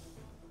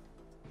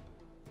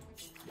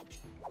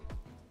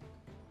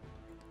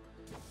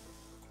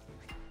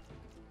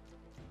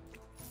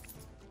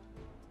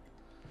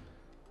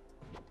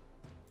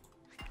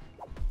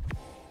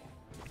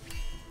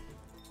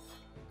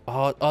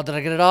 Oh, did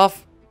I get it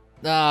off?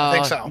 No, I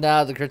think so.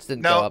 No, the crits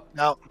didn't go up.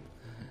 No.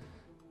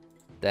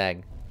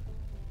 Dang.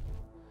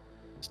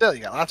 Still,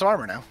 you got lots of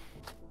armor now.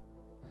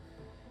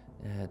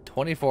 Yeah,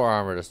 24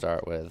 armor to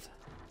start with.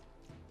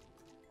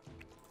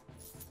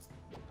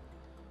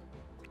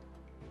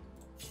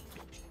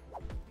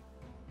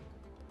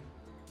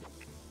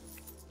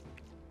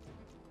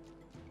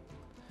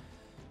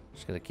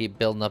 Just gonna keep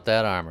building up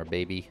that armor,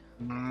 baby.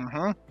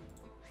 Mm-hmm.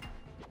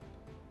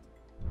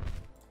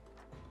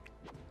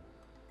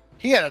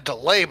 He had a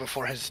delay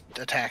before his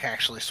attack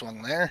actually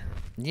swung there.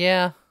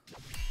 Yeah.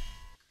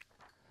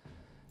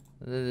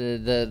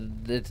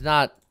 It's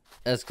not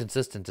as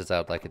consistent as I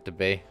would like it to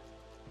be.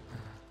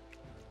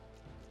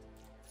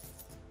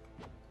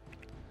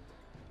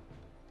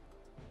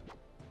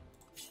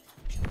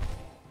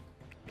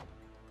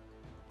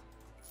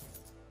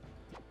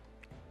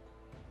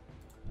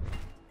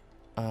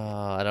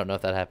 I don't know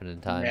if that happened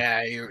in time.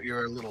 Yeah,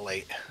 you're a little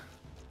late.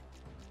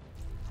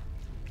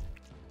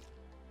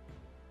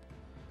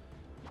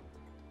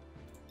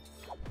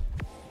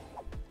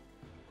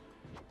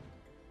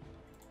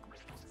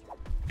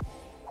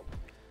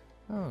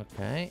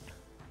 Okay.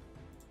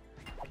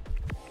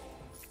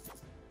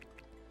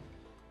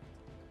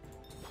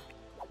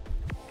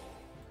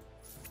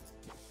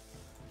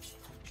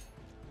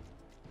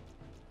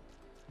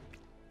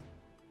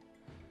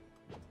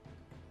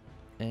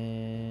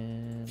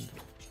 And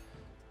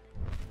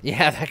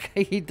yeah, that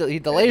guy, he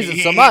delays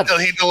it so much.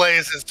 He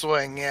delays his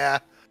swing, yeah.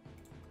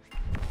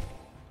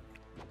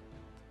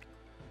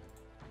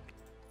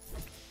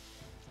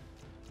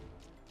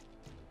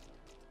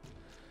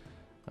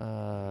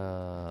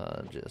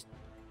 Just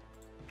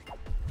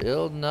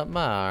building up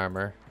my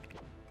armor.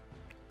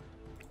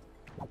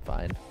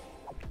 Fine.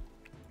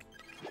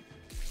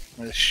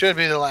 This should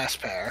be the last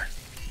pair.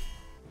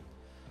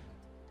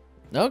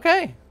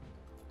 Okay.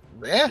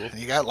 Yeah,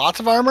 you got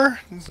lots of armor,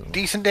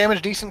 decent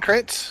damage, decent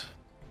crits.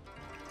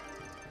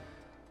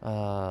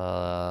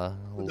 A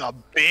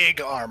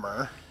big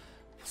armor.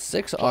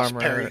 6 plus armor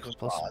parry equals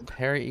plus bog.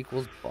 parry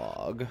equals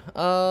bog.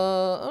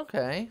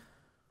 Okay.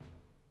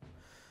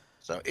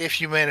 So if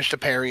you manage to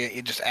parry it,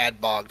 you just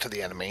add bog to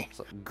the enemy.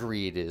 So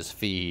greed is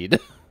feed.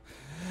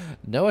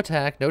 No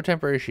attack, no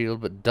temporary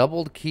shield, but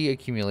doubled key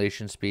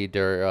accumulation speed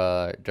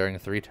during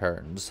 3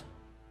 turns.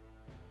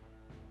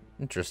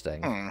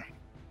 Interesting. And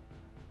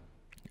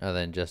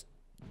then just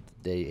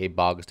a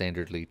bog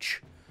standard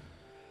leech.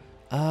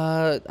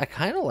 I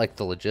kind of like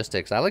the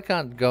logistics. I like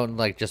going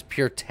like just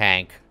pure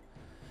tank.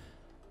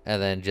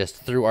 And then just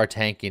through our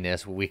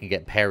tankiness, we can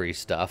get parry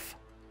stuff.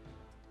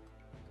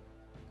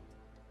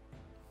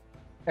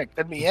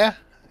 Could be, yeah.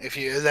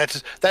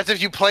 That's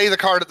if you play the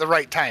card at the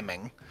right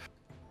timing.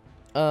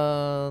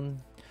 Well,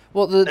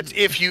 that's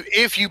if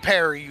you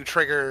parry, you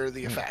trigger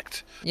the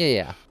effect.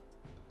 Yeah.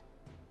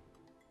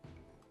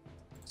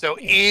 So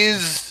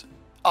is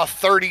a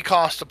 30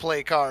 cost to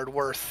play card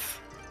worth?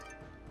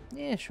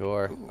 Yeah,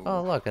 sure. Ooh.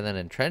 Oh, look, and then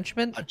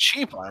entrenchment. A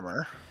cheap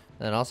armor.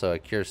 And then also a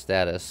cure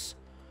status.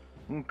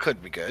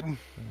 Could be good.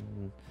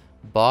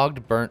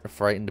 Bogged, burnt,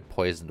 frightened,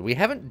 poisoned. We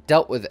haven't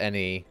dealt with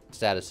any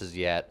statuses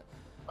yet.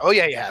 Oh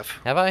yeah, you have.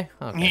 Have I?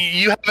 Okay.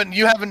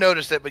 You haven't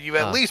noticed it, but you've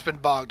at least been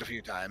bogged a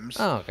few times.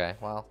 Oh, okay.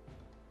 Well.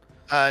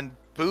 And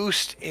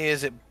boost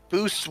is it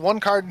boosts one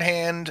card in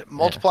hand,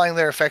 multiplying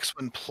their effects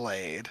when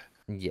played.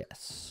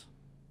 Yes.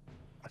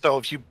 So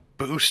if you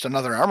boost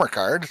another armor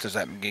card, does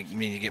that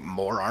mean you get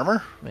more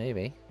armor?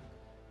 Maybe.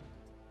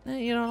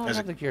 You know, I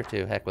don't think you're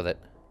too. Heck with it.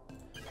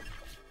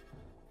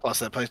 Plus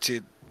that puts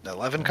you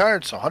 11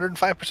 cards, so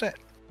 105%.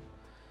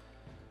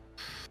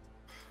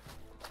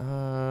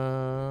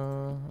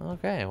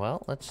 Okay,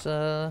 well, let's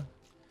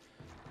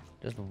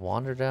just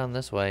wander down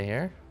this way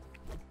here.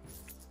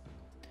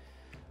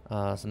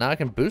 So now I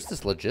can boost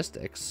this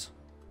logistics.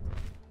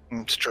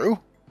 It's true.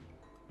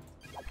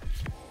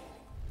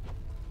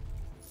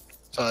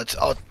 So it's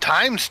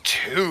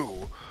 ×2.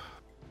 You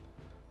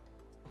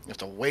have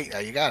to wait.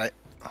 You got it.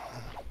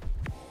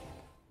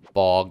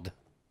 Bogged.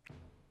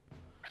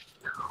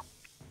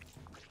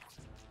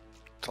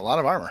 It's a lot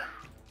of armor.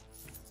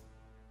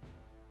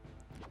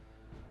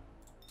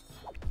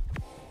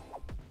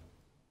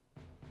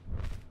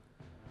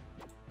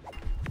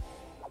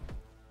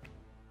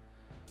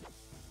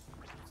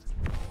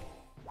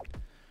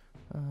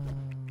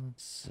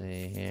 Let's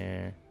see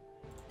here.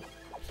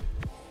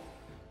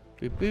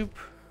 Boop boop.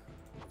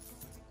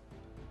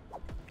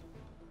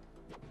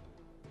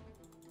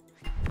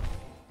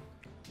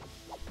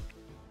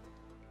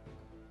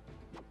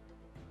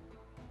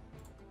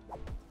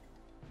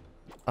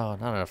 Oh,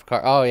 not enough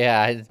car. Oh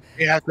yeah,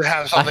 You have to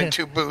have something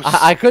to boost.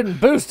 I couldn't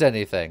boost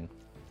anything.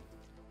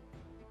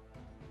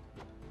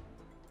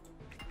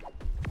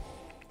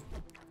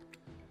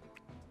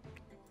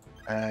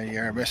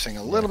 You're missing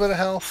a little bit of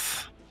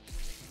health.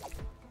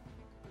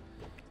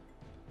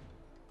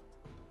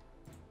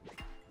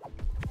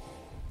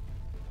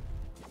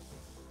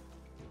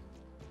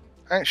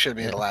 Alright, should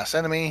be the last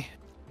enemy.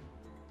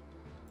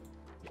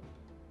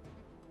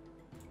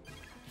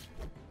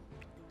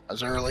 That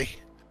was early.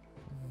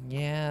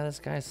 Yeah, this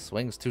guy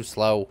swings too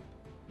slow.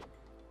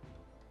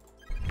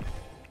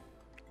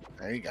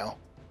 There you go.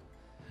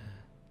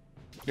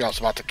 You're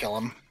also about to kill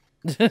him.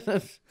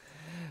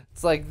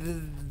 It's like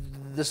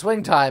the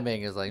swing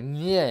timing is like,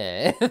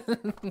 yeah,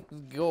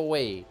 go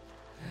away.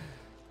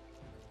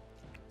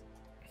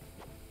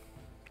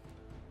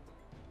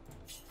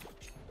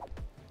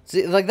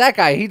 See, like that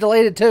guy, he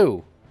delayed it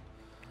too.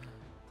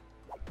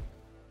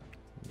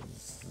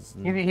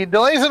 He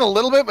delays it a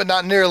little bit, but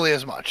not nearly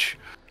as much.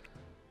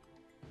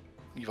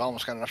 You've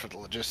almost got enough of the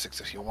logistics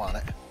if you want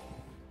it.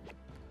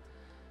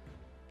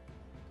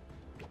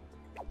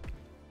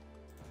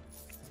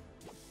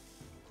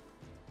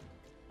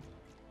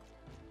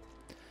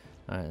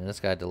 Alright, this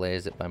guy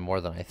delays it by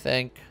more than I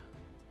think.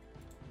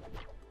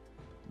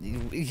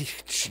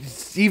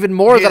 Even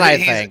more than I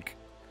think.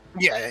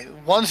 Yeah,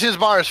 once his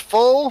bar is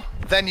full,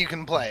 then you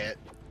can play it.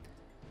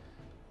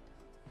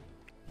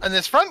 And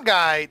this front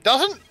guy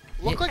doesn't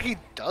look like he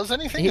does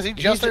anything. Is he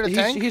just there to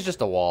tank? He's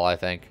just a wall, I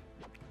think.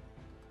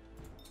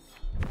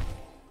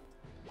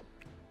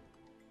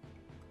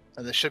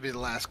 And this should be the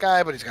last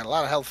guy, but he's got a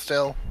lot of health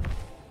still.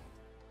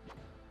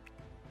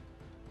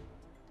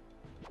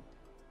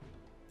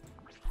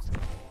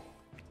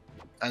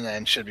 And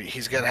then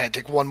he's gonna have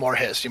to take one more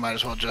hit, so you might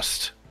as well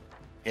just,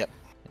 yep.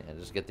 Yeah,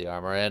 just get the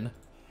armor in.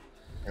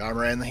 The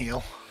armor and the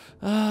heal.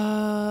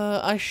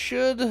 I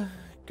should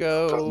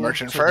go to the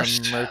merchant to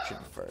first? the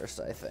merchant first,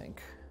 I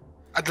think.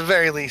 At the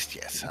very least,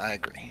 yes, I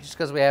agree. Just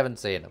because we haven't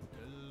seen him.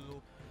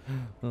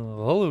 Oh,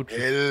 hello.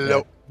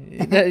 Hello.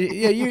 Yeah,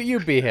 you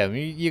be him.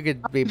 You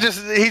could be. He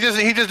just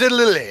did a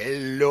little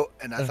hello,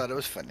 and I thought it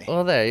was funny.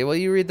 Well, there. Well,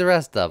 you read the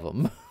rest of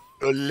them.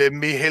 Well, let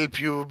me help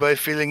you by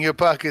filling your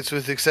pockets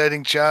with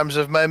exciting charms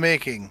of my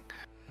making.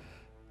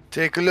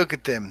 Take a look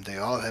at them. They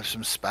all have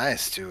some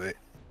spice to it.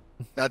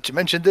 Not to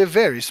mention their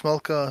very small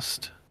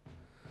cost.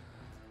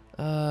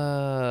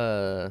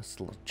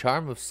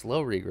 Charm of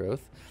slow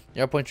regrowth.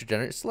 Your points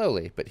regenerate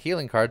slowly, but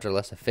healing cards are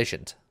less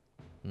efficient.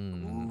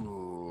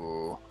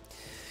 Ooh.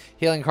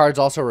 Healing cards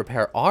also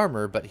repair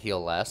armor, but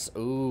heal less.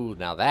 Ooh,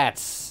 now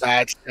that's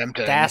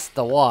tempting. That's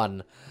the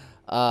one.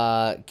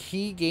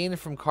 Key gain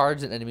from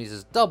cards and enemies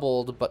is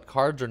doubled, but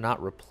cards are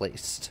not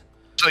replaced.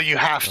 So you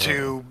have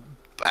to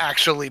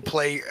actually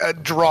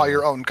draw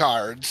your own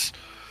cards.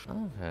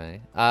 Okay.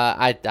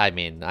 I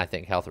mean, I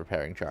think health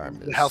repairing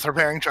charm is... The health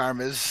repairing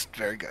charm is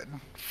very good.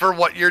 For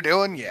what you're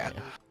doing, yeah.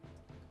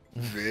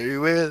 Very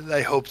well.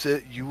 I hope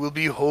that you will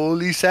be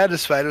wholly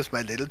satisfied with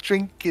my little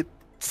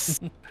trinkets.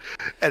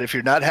 And if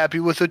you're not happy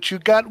with what you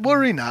got,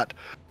 worry not.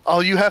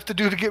 All you have to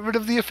do to get rid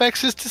of the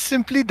effects is to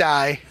simply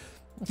die.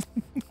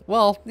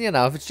 Well, you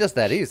know, if it's just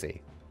that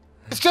easy.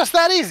 It's just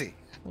that easy.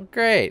 Well,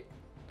 great.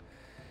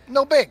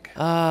 No big.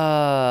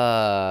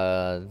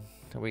 Are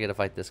we gonna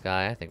fight this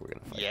guy? I think we're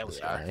gonna fight this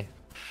guy.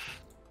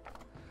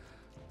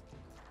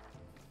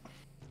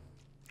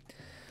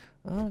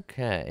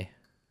 Okay.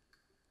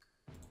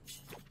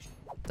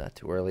 Not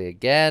too early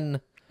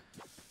again.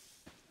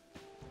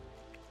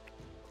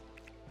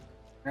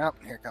 Yep,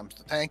 here comes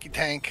the tanky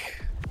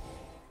tank.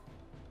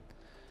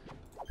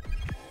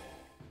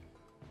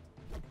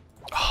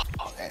 Oh,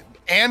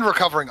 and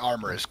recovering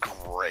armor is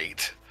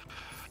great.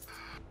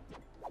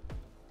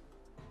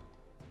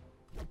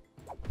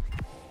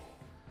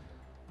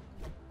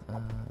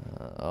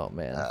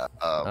 man.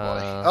 Oh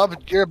boy. Oh,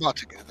 but you're about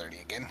to get 30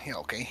 again. Yeah,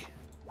 okay.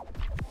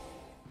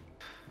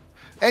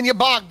 And you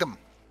bogged them.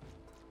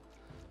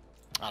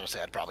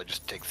 Honestly, I'd probably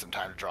just take some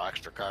time to draw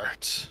extra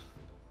cards.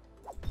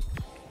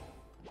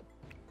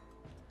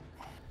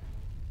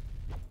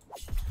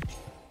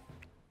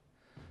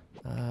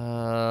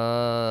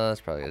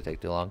 That's probably gonna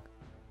take too long.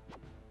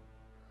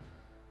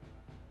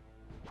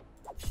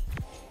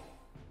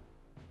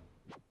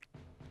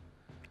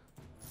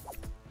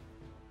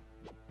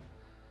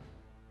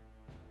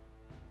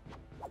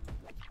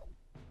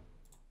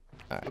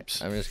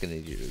 Alright, I'm just gonna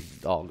need you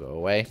to all go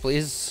away,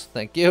 please.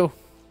 Thank you.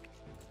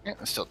 Yeah,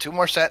 there's still 2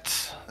 more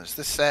sets. There's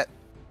this set.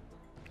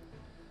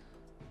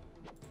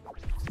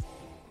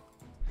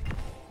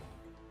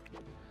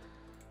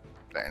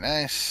 Very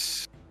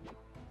nice.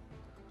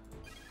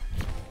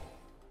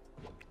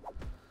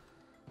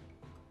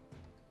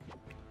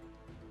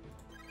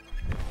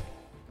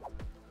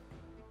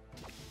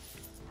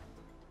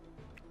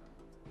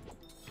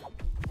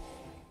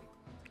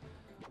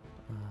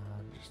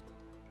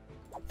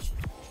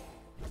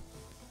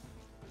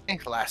 Okay,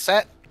 the last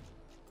set.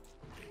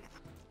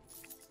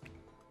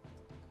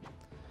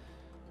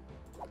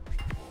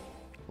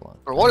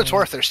 For what it's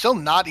worth, they're still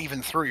not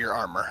even through your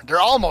armor.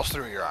 They're almost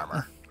through your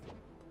armor.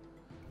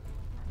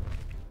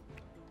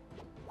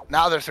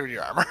 Now they're through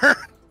your armor.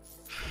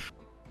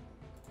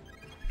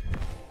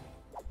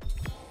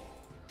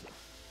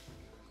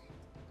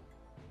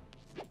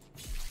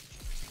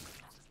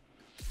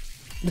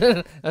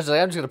 I was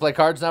like, I'm just gonna play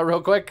cards now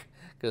real quick,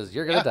 because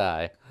you're gonna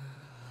die.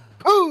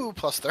 Ooh,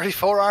 plus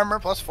 34 armor,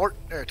 plus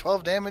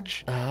 12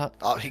 damage.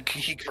 Oh,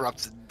 he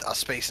corrupted a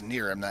space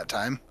near him that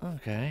time.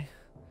 Okay.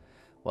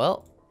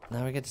 Well,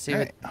 now we get to see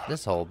what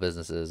this whole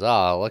business is.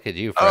 Oh, look at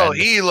you, friend. Oh,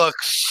 he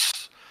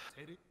looks...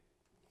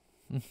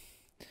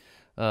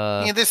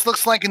 yeah, this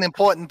looks like an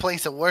important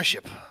place of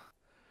worship.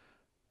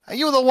 Are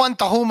you the one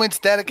to whom it's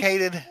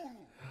dedicated?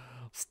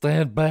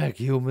 Stand back,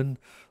 human.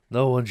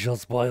 No one shall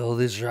spoil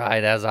this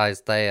ride as I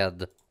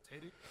stand.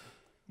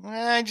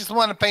 I just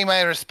want to pay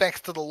my respects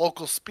to the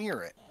local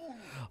spirit.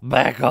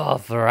 Back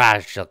off or I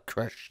shall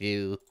crush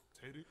you.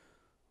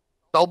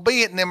 So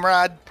be it,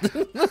 Nimrod.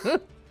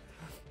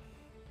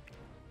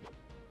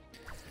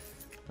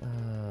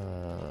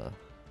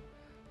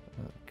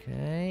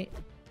 Okay.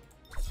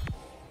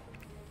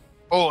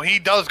 Oh, he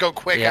does go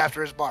quick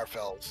after his bar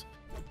fills.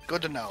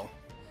 Good to know.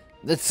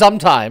 It's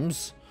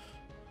sometimes.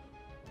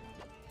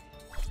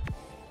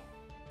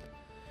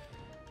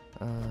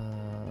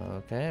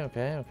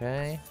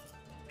 Okay.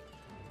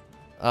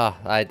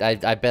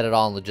 I bet it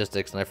all on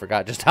logistics, and I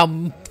forgot just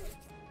how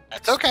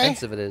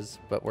expensive it is.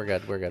 But we're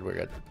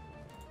good.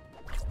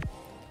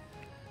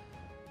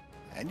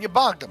 And you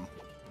bogged him.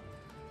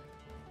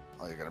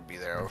 Oh, you're gonna be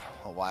there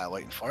a while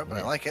waiting for it, but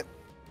I like it.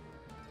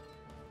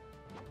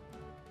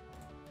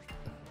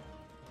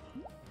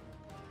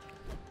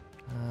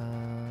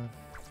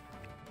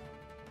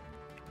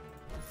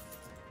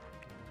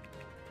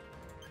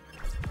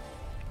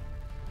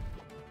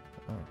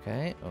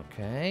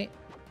 Okay.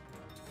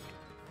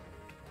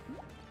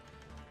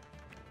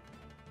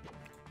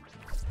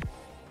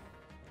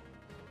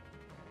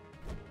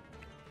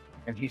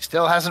 And he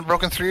still hasn't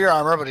broken through your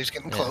armor, but he's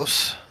getting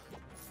close.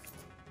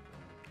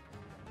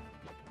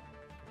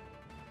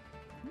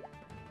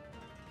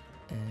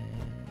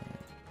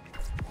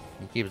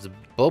 He keeps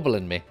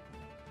bubbling me.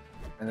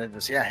 And then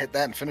just, hit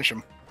that and finish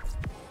him.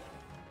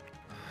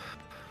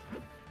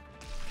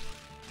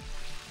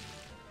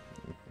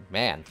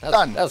 Man,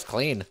 that was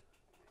clean.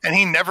 And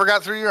he never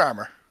got through your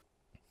armor.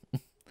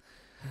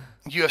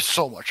 You have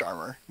so much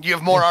armor. You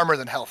have more armor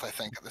than health, I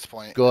think, at this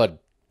point. Good.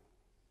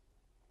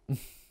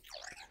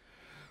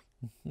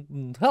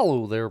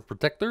 Hello there,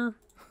 Protector.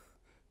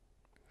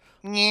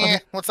 Yeah,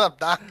 what's up,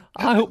 Doc?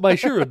 I hope my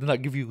Shira did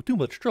not give you too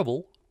much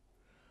trouble.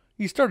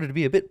 He started to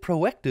be a bit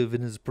proactive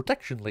in his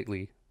protection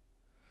lately.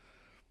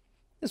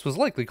 This was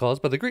likely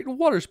caused by the great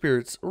water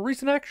spirit's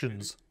recent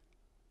actions.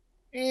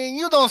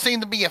 You don't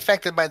seem to be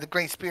affected by the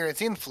great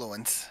spirit's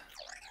influence.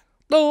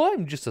 No,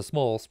 I'm just a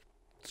small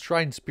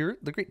shrine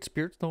spirit. The great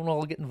spirits don't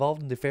all get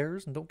involved in the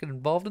affairs and don't get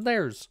involved in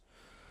theirs.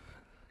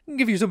 I can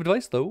give you some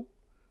advice, though.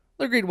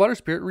 The great water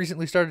spirit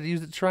recently started to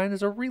use its shrine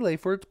as a relay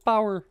for its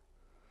power.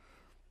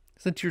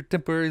 Since you're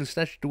temporarily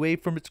snatched away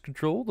from its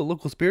control, the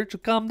local spirit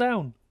should calm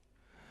down.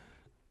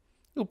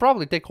 You'll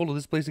probably take hold of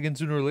this place again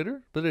sooner or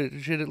later, but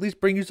it should at least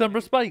bring you some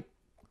respite.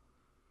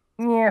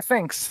 Yeah,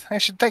 thanks. I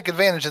should take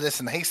advantage of this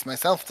and haste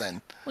myself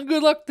then. Well,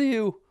 good luck to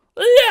you.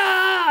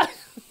 Yeah!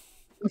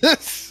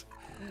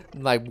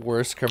 My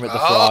worst Kermit the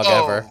Frog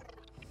ever.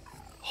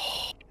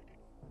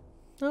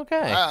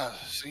 Okay.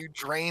 So you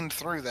drained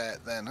through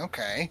that then.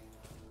 Okay.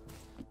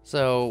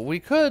 So we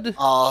could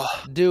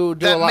do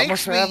a lot more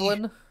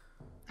traveling.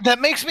 That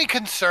makes me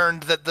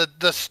concerned that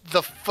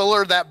the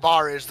fuller that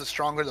bar is, the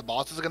stronger the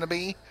boss is going to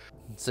be.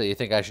 So you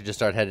think I should just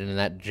start heading in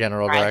that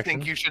general direction? I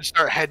think you should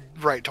start head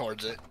right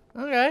towards it.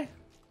 Okay.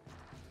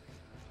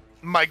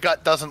 My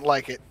gut doesn't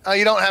like it.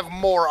 You don't have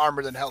more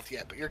armor than health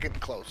yet, but you're getting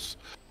close.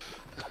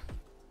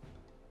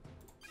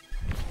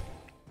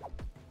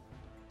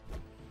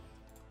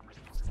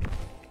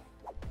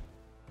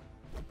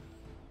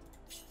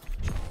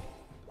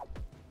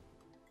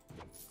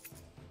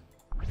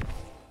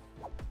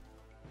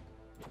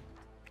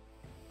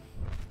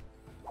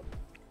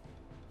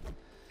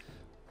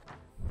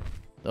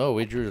 Oh,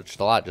 we drew just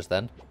a lot just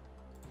then.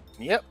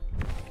 Yep.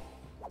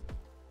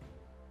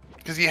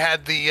 Because you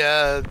had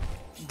the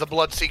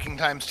blood-seeking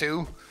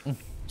 ×2.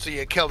 So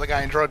you killed a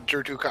guy and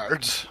drew 2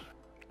 cards.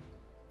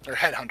 Or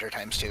Headhunter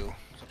 ×2.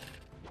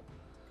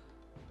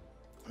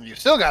 You've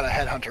still got a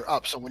Headhunter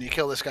up, so when you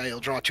kill this guy, you'll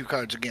draw 2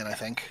 cards again, I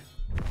think.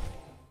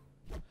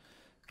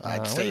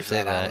 I'd save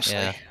that, honestly.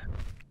 Yeah.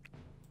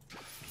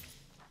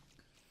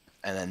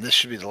 And then this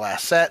should be the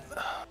last set.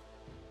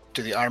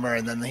 Do the armor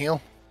and then the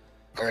heal.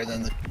 Or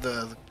then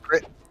the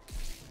crit.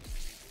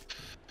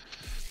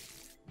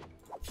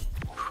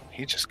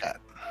 He's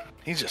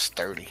just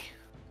 30.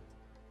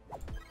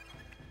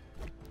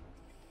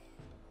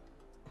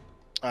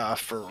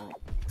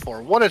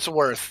 For what it's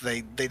worth,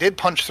 they did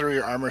punch through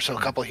your armor, so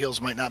a couple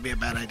heals might not be a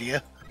bad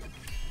idea.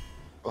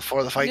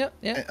 Before the fight?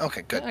 Yeah.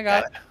 Okay, good. Yeah, I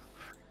got it.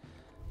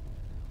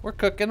 We're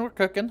cooking, we're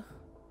cooking.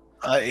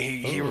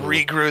 He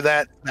regrew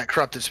that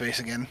corrupted space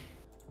again.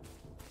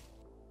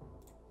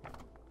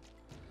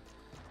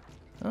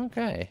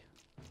 Okay.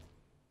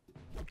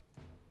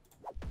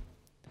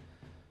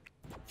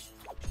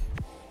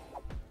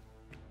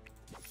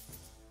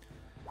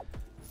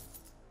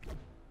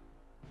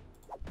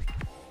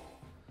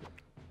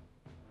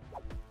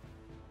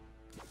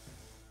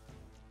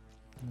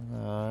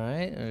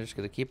 Alright, we're just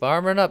gonna keep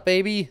armoring up,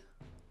 baby.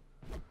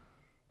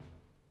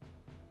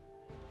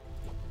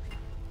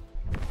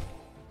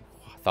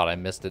 I thought I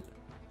missed it.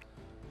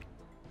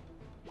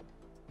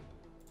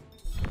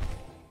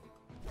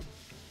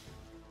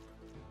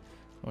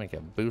 We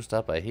can boost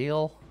up a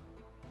heal,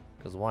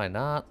 because why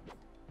not?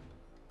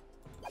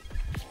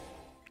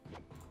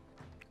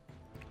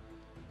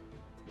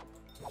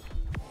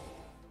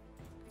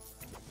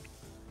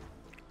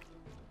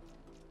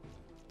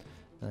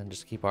 And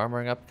just keep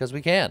armoring up because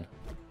we can.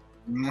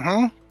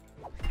 Mm-hmm.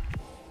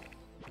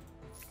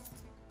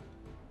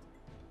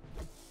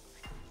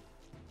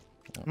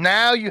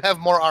 Now you have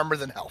more armor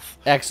than health.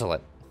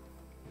 Excellent.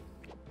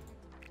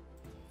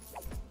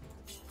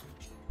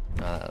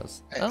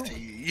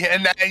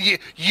 Yeah, and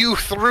you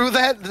threw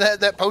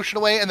that potion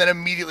away and then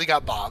immediately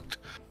got bogged.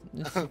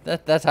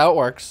 That's how it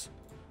works.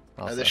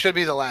 This should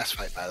be the last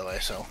fight, by the way.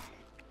 So.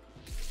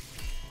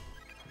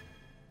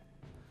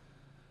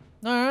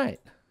 All right.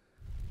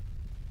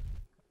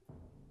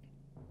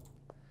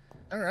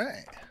 All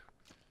right.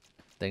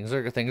 Things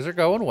are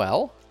going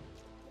well.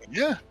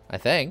 Yeah. I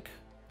think.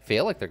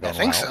 Feel like they're going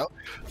well. I think so.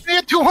 You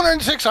had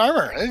 206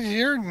 armor.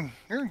 You're in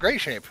great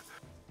shape.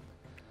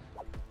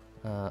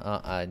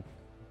 I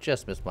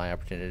just missed my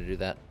opportunity to do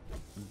that.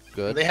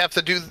 Good. They have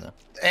to do,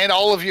 and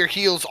all of your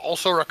heals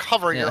also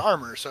recover your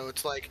armor. So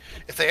it's like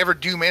if they ever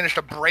do manage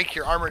to break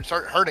your armor and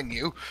start hurting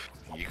you,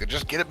 you could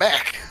just get it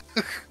back.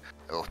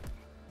 Oh.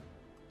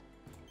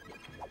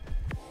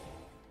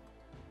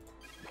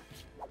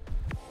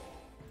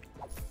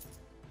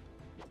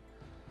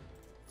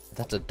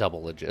 That's a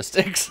double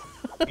logistics.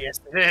 Yes,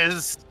 it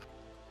is.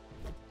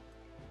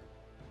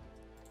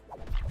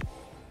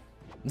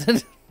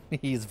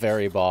 He's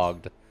very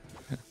bogged.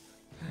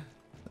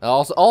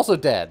 Also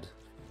dead,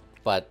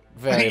 but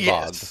very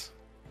bogged.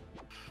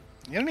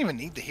 You don't even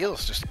need the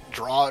heals. Just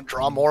draw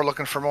more,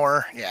 looking for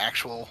more. Yeah,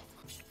 actual.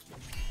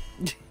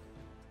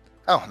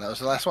 Oh, that was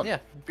the last one. Yeah,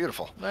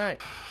 beautiful. All right.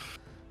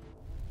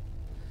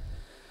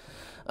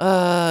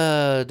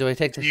 Do I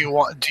take? Do you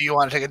want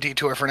to take a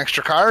detour for an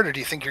extra card, or do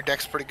you think your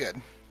deck's pretty good?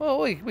 Well,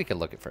 we can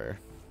look at for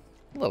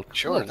a little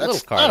sure. Little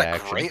That's card not a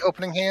action. Great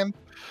opening hand.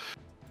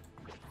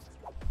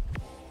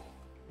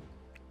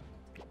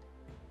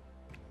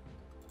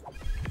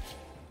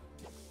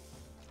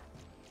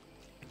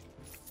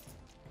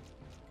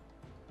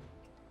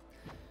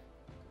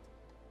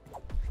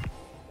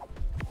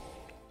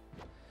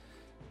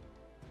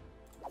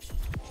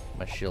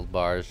 My shield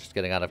bar is just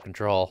getting out of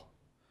control.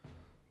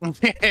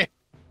 Getting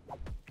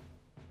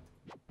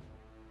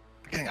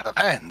out of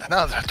hand.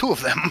 Now there are 2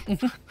 of them.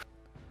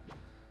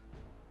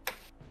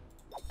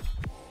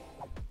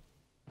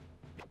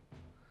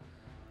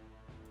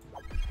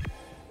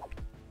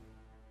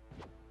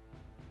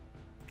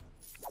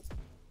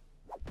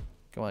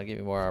 Come on, give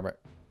me more armor.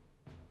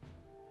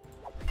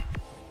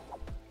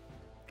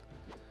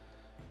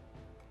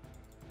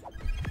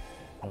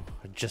 Oh,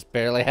 I just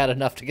barely had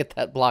enough to get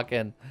that block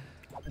in.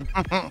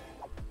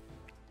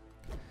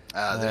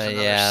 There's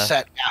another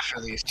set after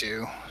these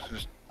 2.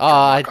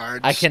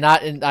 I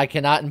cannot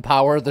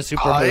empower the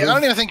super move. I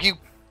don't even think you.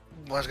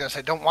 I was gonna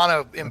say don't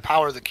want to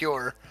empower the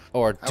cure.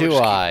 Or do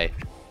I?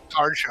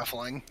 Card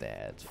shuffling.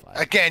 That's fine.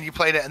 Again, you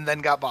played it and then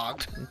got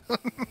bogged.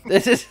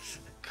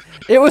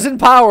 It was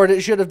empowered.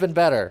 It should have been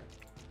better.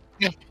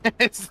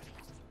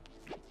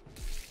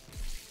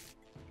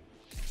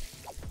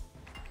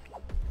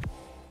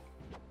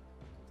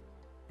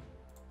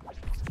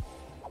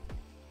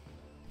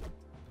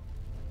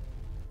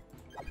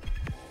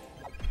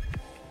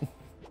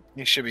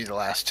 These should be the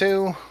last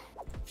 2.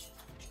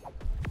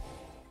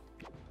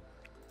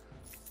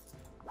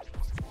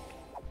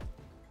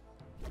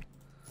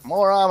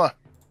 More armor.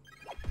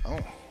 Oh.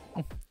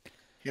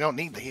 You don't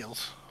need the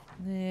heals.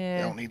 Yeah.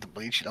 You don't need the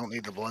bleach. You don't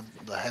need the blood,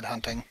 the head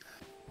hunting.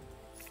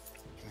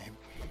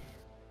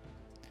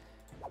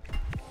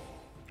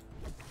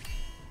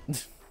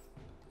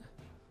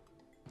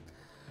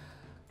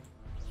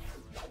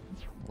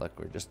 Look,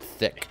 we're just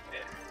thick.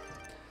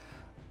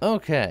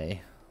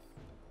 Okay.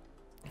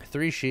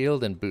 3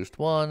 shield and boost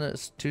 1,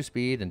 2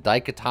 speed, and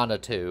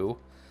Daikatana 2.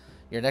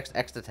 Your next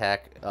X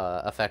attack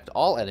affect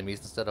all enemies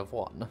instead of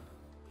 1.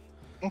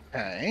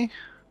 Okay.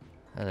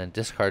 And then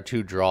discard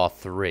 2, draw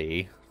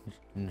 3.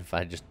 If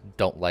I just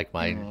don't like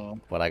my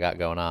what I got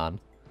going on.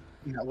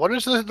 Now, what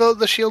does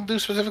the shield do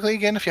specifically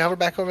again? If you hover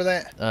back over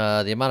that,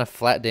 The amount of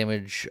flat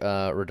damage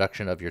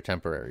reduction of your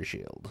temporary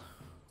shield.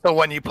 so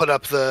when you put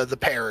up the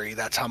parry,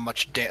 that's how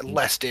much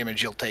less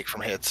damage you'll take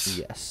from hits.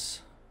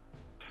 Yes.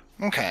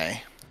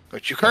 Okay.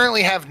 But you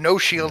currently have no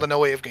shield and no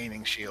way of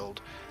gaining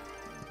shield.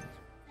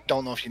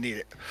 Don't know if you need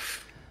it.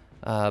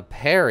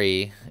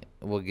 Parry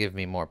will give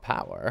me more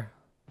power.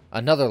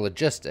 Another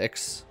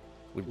logistics.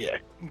 Yeah.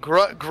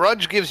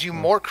 Grudge gives you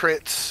more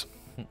crits,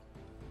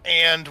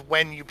 and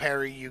when you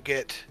parry, you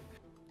get.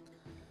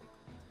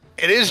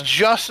 It is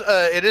just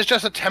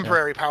a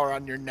temporary power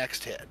on your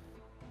next hit.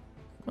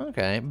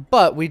 Okay,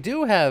 but we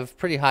do have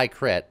pretty high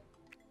crit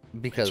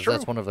because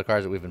that's one of the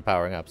cards that we've been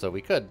powering up. So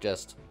we could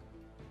just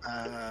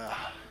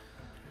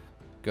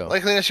go.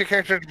 Likeliness your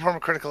character to perform a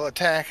critical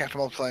attack after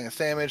multiplying its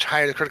damage.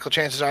 Higher the critical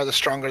chances are, the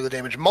stronger the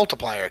damage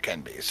multiplier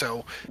can be.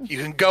 So you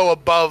can go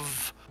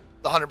above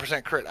the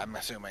 100% crit, I'm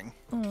assuming.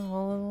 Oh,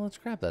 well, let's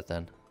grab that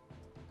then.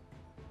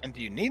 And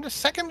do you need a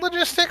second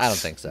logistics? I don't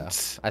think so.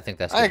 I think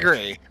that's. I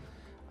agree.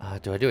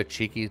 Do I do a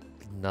cheeky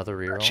another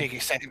reroll? A cheeky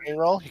second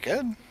reroll? You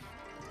could.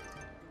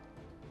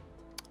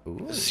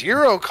 Ooh.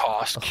 0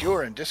 cost,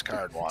 cure and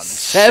discard 1.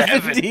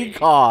 70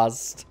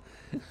 cost.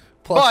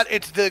 Plus,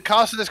 but the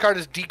cost of this card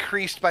is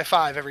decreased by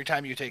 5 every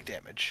time you take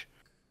damage.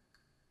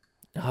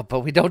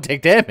 But we don't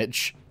take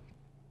damage.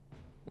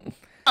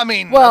 I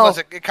mean, unless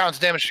it counts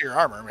damage to your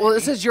armor. Maybe. Well, it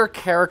says your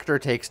character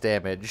takes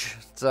damage.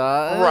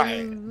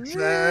 Right.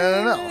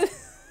 No.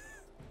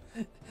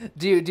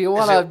 Do you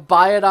want to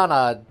buy it on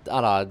a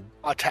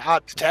test?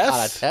 On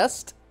a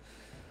test?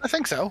 I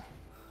think so.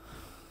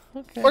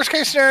 Okay. Worst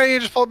case scenario,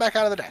 you just pull it back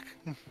out of the deck.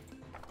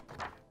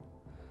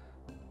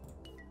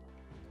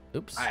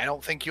 Oops. I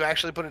don't think you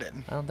actually put it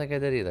in. I don't think I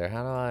did either.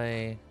 How do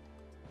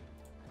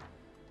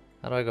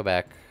I go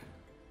back?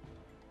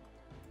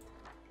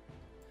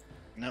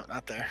 No,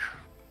 not there.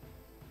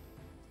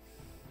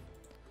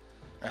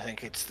 I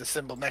think it's the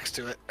symbol next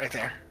to it, right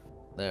there.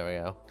 There we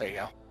go. There you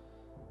go.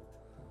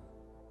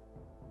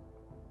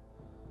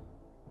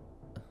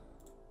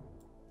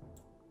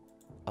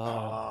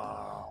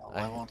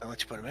 Why won't I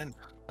let you put them in?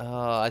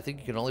 I think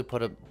you can only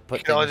put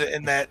things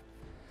in that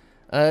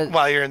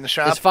while you're in the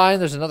shop. It's fine.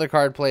 There's another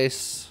card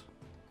place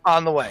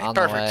on the way.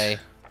 Perfect.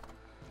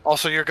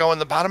 Also, you're going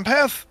the bottom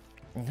path.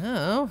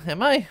 No,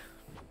 am I?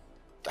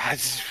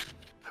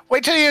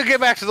 Wait till you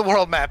get back to the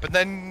world map and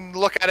then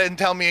look at it and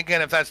tell me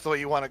again if that's the way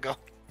you want to go.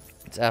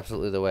 It's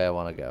absolutely the way I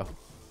want to go.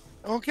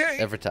 Okay.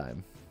 Every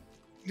time.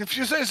 If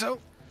you say so.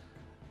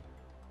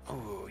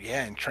 Oh,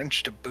 yeah,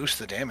 entrench to boost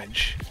the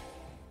damage.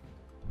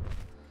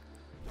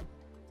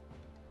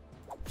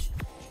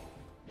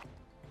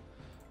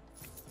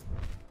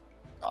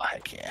 Oh,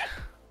 heck yeah.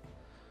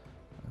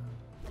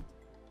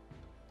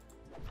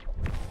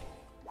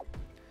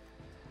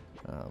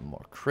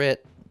 More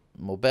crit,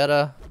 more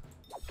better.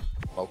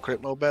 More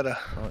crit, more better.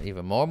 Oh,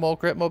 even more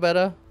crit, more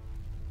better.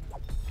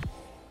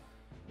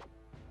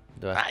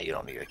 You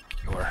don't need a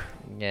cure.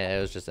 Yeah,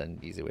 it was just an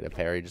easy way to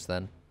parry just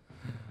then.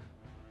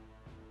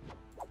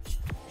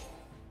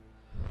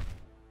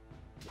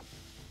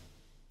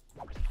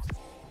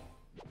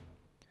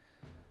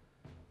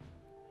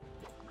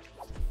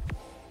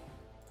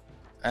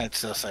 I'd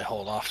still say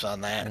hold off on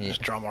that and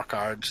just draw more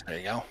cards. There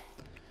you go.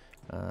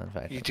 In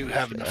fact, you do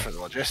have enough for the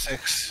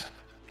logistics.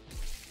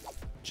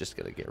 Just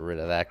gotta get rid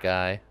of that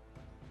guy.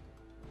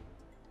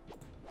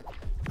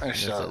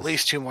 There's still at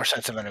least 2 more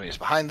sets of enemies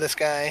behind this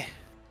guy.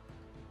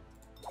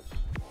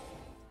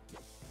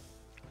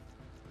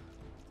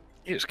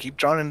 You just keep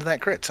drawing into that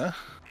crits, huh?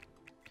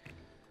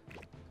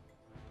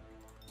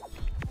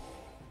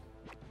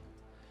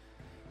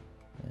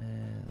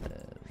 And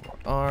then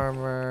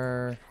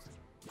armor.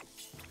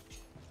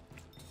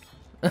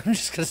 I'm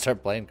just gonna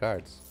start playing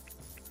cards.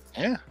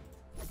 Yeah.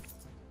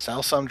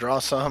 Sell some, draw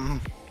some.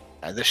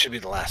 And this should be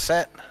the last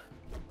set.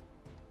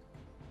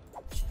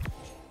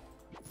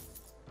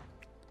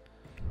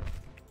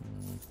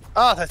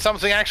 Oh, that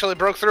something actually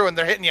broke through and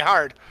they're hitting you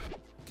hard.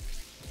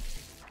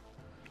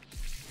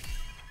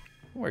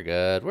 We're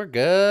good. We're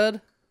good.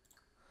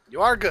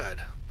 You are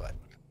good, but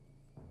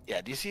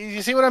yeah. Do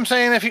you see what I'm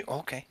saying? If you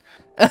okay.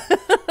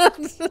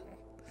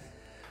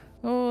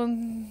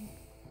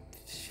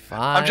 Fine.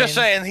 I'm just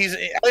saying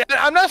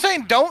I'm not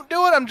saying don't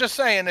do it. I'm just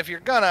saying if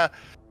you're gonna,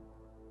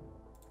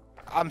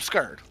 I'm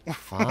scared.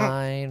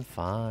 Fine.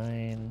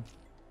 Fine.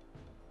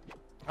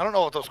 I don't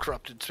know what those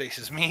corrupted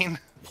spaces mean.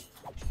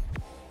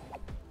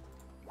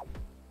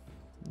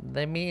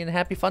 They mean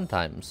happy fun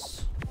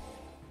times.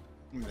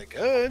 They're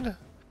good.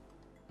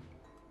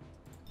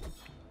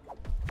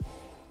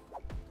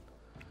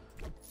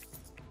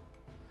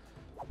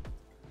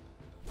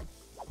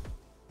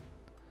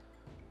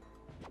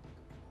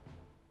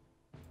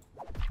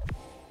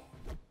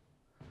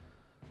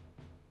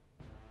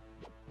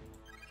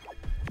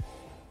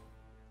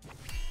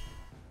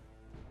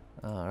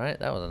 Alright,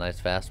 that was a nice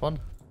fast one.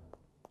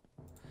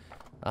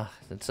 Ah,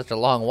 it's such a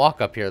long walk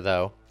up here,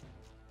 though.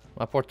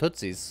 My poor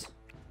Tootsies.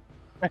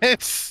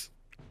 It's...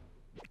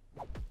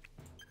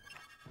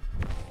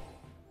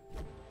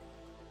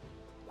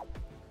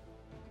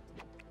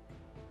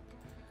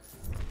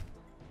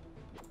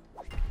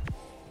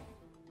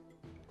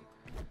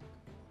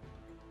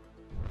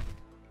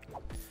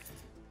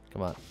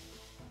 Come on.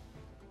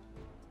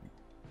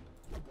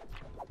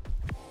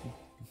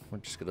 We're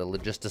just gonna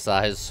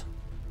logisticize.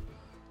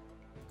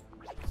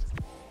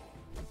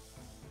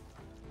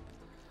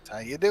 That's how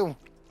you do.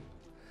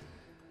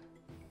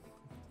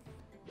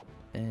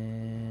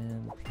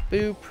 And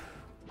boop.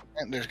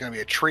 And there's going to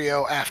be a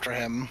trio after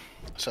him.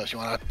 So if you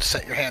want to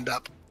set your hand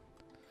up.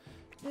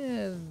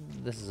 Yeah,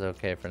 this is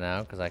okay for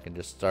now, because I can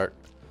just start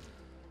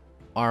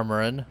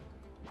armoring.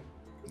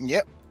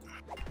 Yep.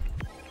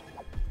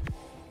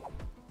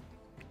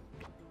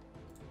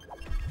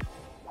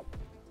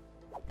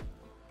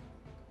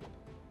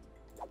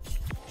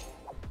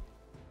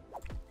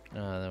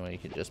 Then we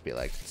can just be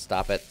like,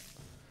 stop it.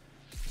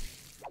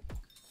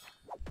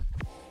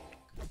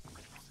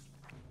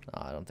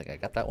 Oh, I don't think I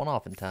got that one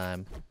off in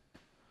time.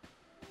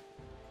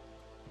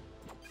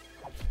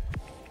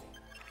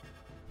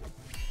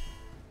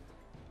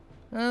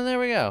 And there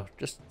we go.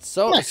 Just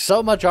so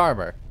much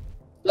armor.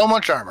 So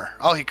much armor.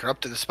 Oh, he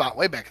corrupted the spot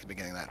way back at the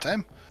beginning that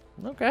time.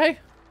 Okay.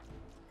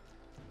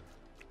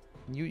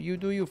 You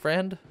do you,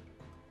 friend.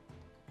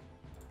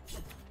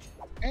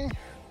 Okay.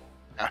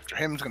 After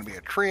him is going to be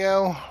a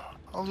trio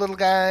of little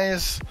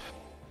guys.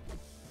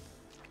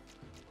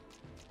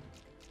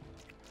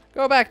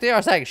 Go back to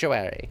your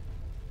sanctuary.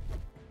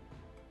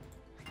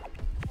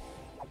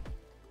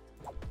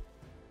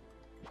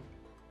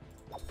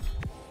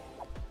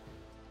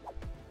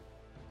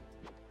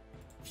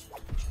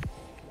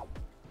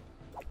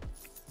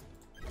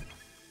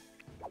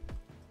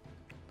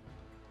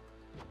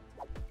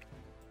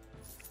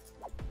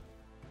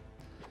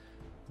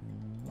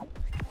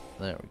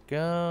 There we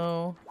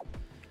go.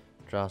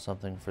 Draw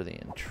something for the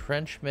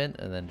entrenchment,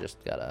 and then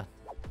just gotta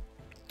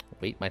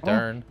wait my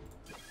turn.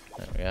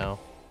 There we go.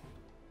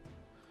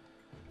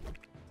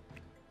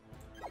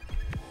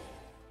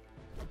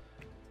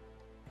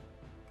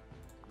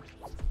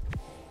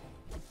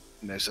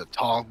 And there's a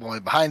tall boy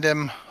behind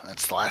him.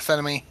 That's the last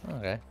enemy.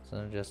 Okay,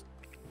 so just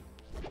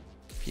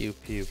pew,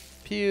 pew,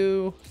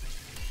 pew.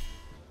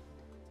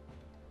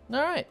 All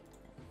right.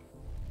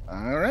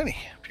 Alrighty.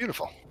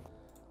 Beautiful.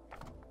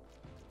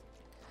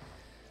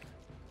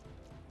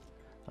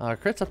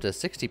 Crit's up to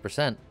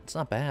 60%. It's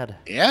not bad.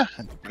 Yeah,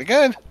 pretty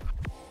good.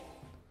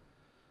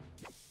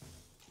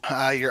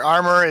 Your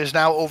armor is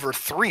now over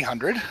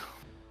 300.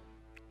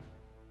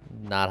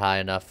 Not high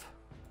enough.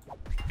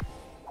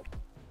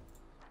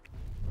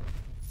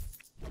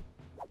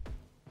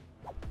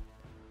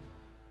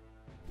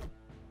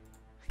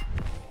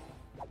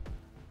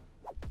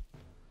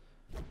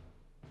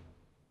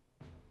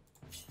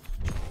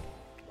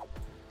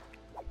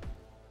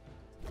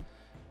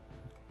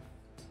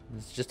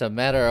 It's just a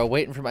matter of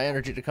waiting for my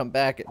energy to come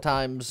back at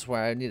times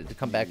where I need it to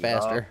come back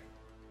faster.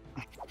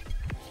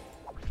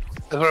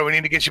 That's where we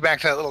need to get you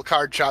back to that little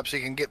card shop so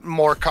you can get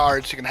more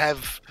cards. You can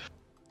have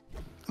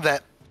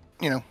that,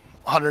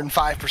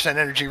 105%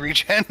 energy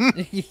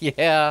regen.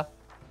 Yeah.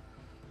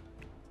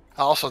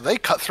 Also, they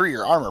cut through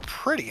your armor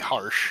pretty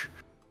harsh,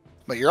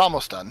 but you're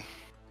almost done.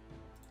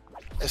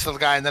 This little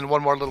guy and then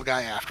one more little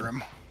guy after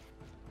him.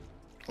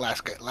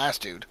 Last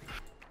dude.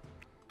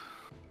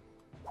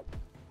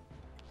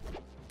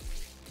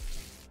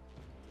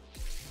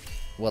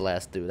 What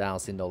last dude? I don't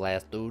see no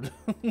last dude.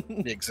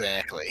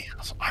 Exactly.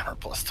 So armor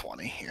plus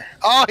 20 here.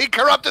 Oh, he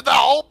corrupted the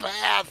whole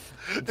path.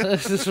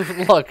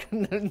 Look,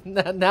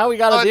 now we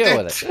gotta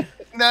deal with it.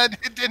 No,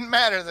 it didn't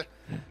matter.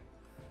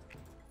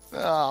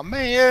 Oh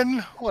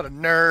man, what a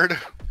nerd.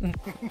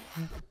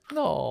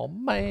 Oh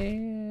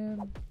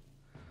man.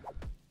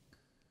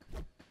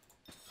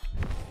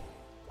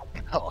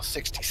 Oh,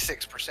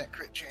 66%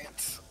 crit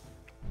chance.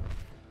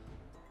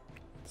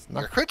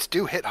 Your crits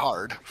do hit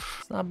hard.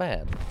 It's not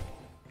bad.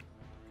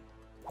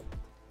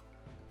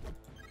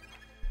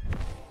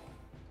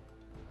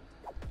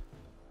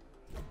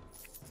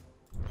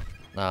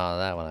 Oh,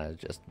 that one I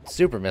just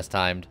super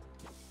mistimed.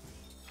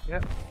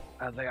 Yep.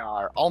 They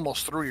are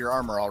almost through your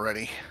armor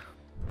already.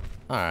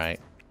 Alright.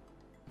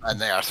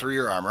 And they are through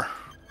your armor.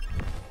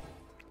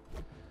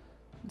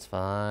 It's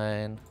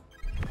fine.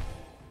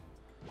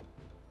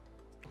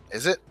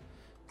 Is it?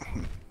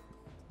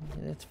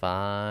 It's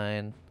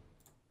fine.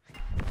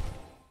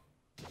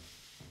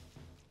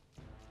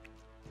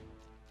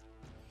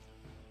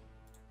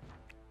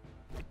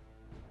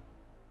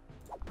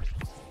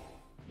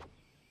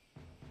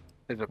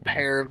 There's a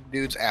pair of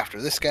dudes after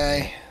this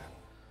guy.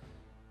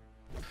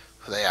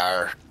 They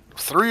are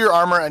through your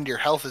armor and your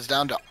health is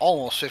down to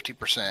almost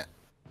 50%.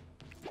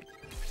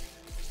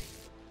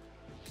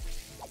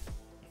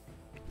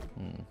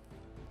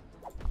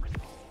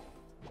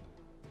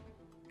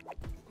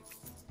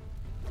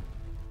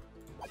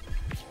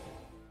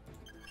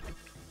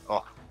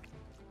 Oh.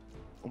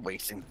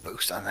 Wasting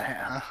boost on that,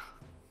 huh?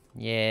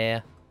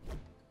 Yeah.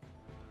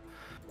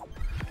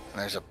 And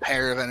there's a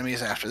pair of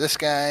enemies after this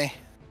guy.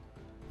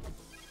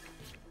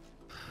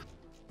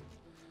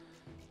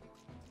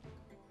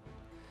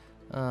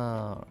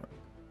 Oh.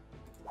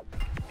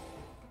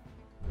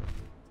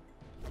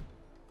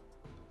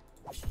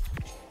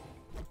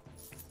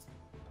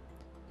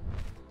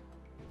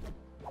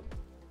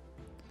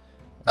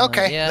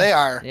 Okay, yeah, they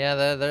are. Yeah,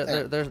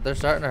 they're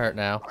starting to hurt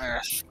now.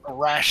 They're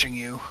thrashing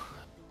you.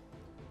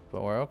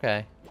 But we're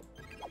okay.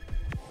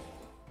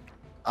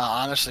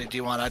 Honestly, do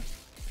you want to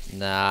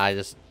Nah, I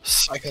just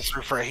cycle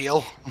through for a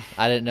heal?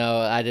 I didn't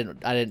know. I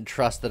didn't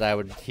trust that I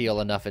would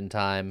heal enough in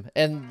time.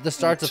 And the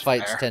starts of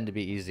fights tend to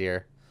be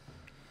easier.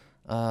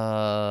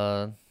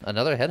 Another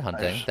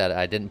headhunting that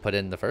I didn't put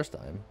in the first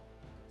time.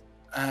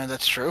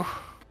 That's true.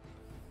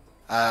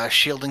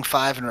 Shielding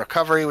 5 and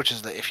recovery, which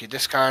is the if you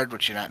discard,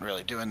 which you're not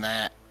really doing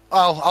that.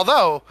 Well,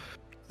 although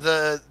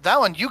that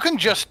one you can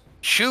just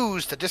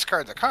choose to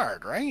discard the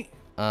card, right?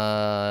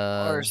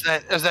 Or is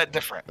that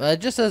different?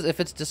 It just says if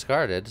it's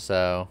discarded,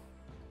 so.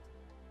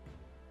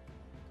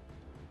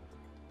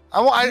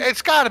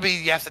 It's got to be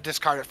you have to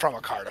discard it from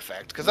a card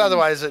effect, because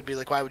otherwise it'd be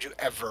like, why would you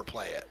ever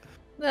play it?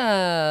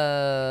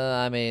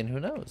 I mean,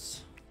 who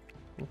knows?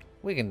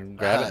 We can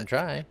grab it and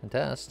try and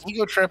test.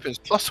 Ego Trip is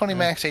plus 20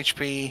 max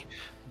HP,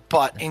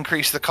 but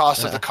increase the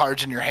cost of the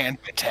cards in your hand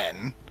by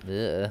 10.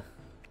 Yeah.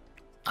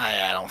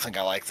 I don't think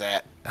I like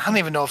that. I don't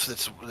even know if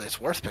it's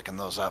worth picking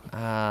those up.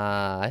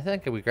 I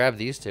think we grab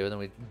these two and then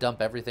we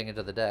dump everything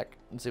into the deck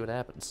and see what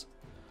happens.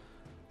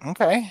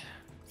 Okay.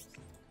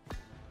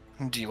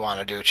 Do you want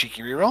to do a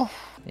cheeky reroll?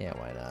 Yeah,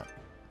 why not?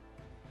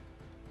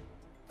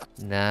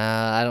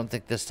 Nah, I don't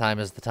think this time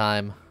is the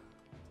time.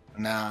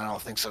 No, I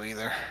don't think so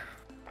either.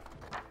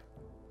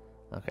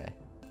 Okay.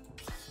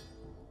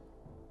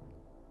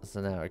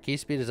 So now our key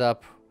speed is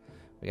up.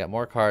 We got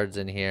more cards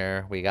in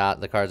here. We got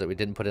the cards that we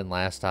didn't put in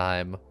last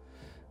time.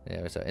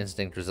 Yeah, so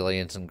Instinct,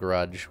 Resilience, and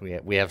Grudge.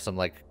 We have some,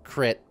 like,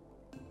 crit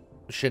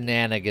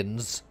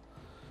shenanigans.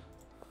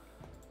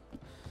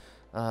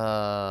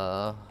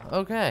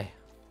 Okay.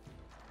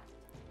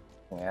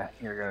 Yeah,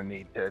 you're gonna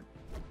need to.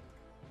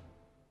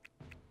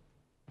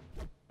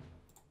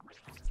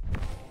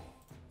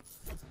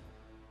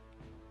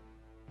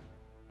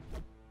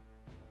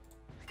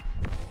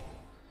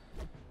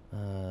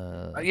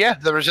 Yeah,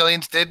 the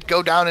resilience did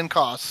go down in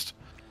cost.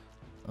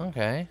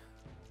 Okay.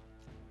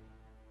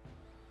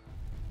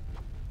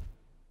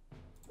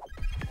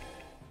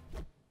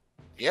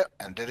 Yep,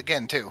 and did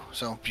again too.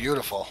 So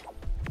beautiful.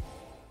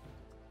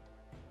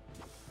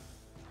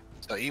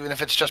 So even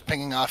if it's just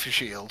pinging off your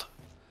shield.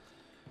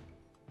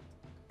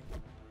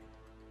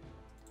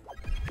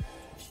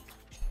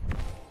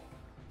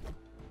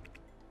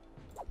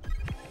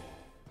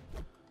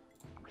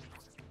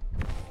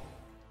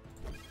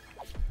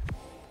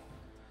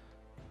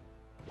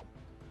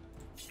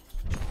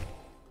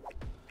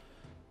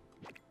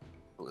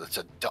 It's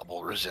a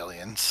double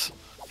resilience.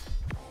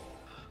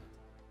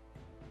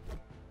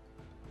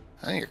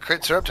 And your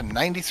crits are up to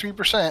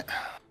 93%.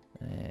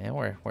 And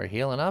we're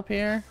healing up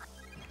here.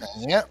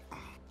 Yep.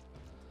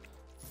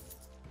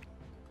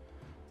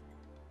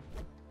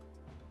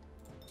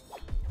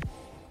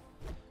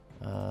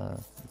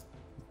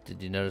 Did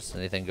you notice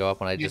anything go up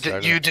when I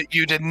discarded?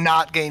 You did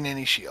not gain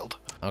any shield.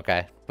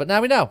 Okay, but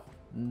now we know.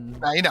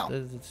 Now you know.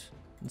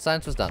 The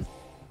science was done.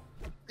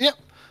 Yep.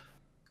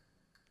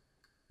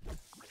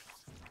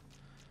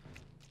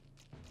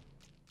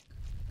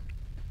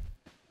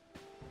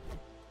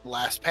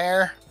 Last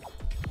pair.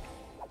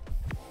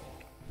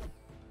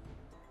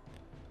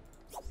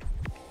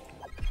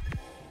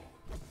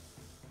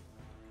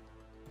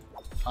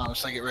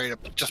 Honestly, get ready to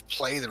just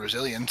play the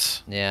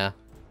resilience. Yeah.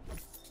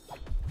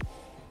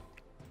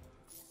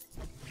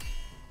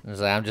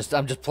 I'm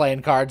just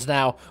playing cards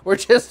now. We're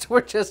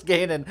just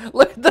gaining.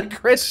 Look, the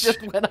crits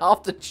just went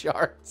off the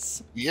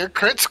charts. Your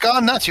crit's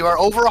gone nuts. You are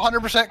over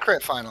 100%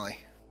 crit finally.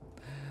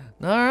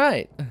 All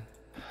right.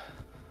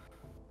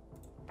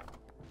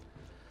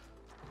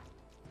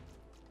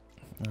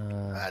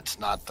 That's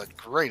not the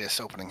greatest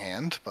opening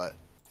hand, but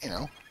you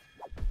know.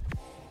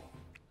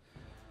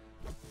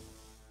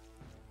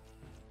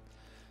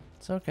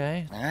 It's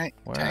okay. All right,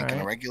 tanking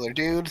a regular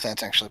dude.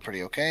 That's actually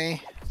pretty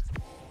okay.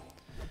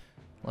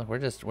 Look, we're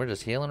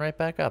just healing right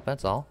back up.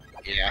 That's all.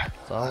 Yeah.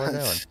 That's all we're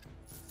doing.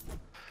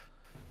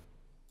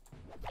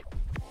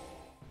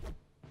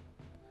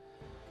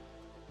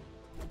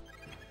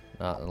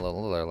 A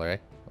little early.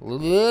 A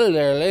little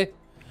early.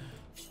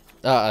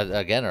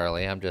 Again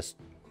early.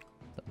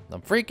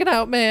 I'm freaking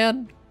out,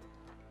 man.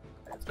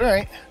 That's all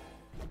right.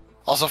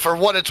 Also, for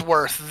what it's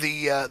worth,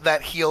 the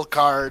that heal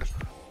card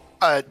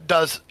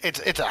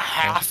it's a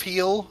half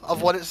heal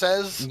of what it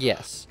says.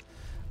 Yes,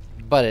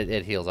 but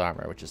it heals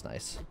armor, which is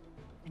nice.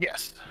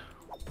 Yes.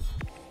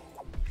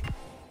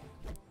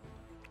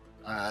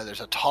 There's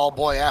a tall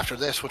boy after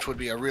this, which would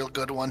be a real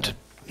good one to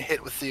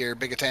hit with your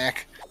big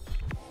attack.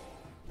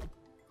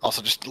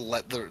 Also, just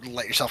let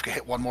yourself get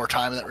hit one more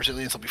time, and that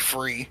resilience will be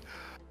free.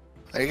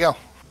 There you go.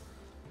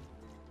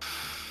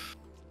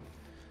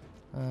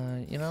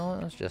 You know,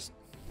 let's just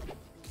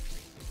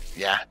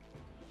Yeah.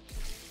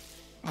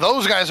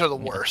 Those guys are the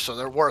worst, so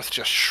they're worth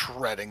just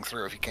shredding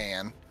through if you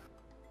can.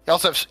 You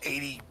also have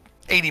 80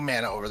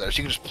 mana over there, so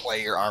you can just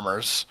play your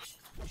armors.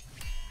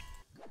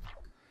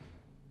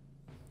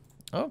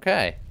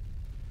 Okay.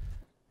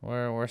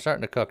 We're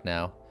starting to cook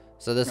now.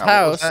 So this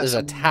house is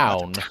a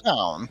town,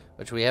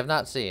 which we have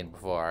not seen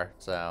before.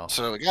 So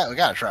we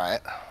gotta try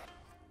it.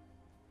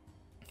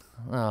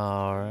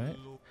 All right.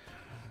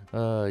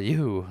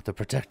 You, the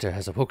protector,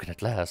 has awoken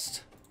at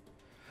last.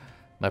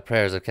 My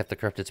prayers have kept the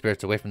corrupted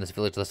spirits away from this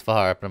village thus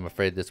far, but I'm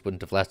afraid this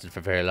wouldn't have lasted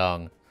for very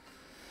long.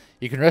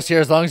 You can rest here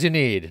as long as you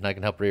need, and I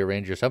can help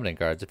rearrange your summoning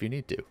cards if you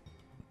need to.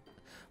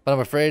 But I'm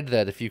afraid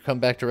that if you come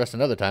back to rest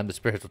another time, the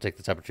spirits will take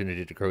this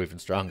opportunity to grow even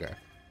stronger.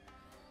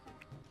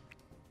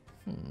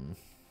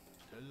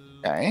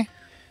 Okay.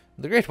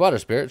 The Great Water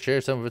Spirit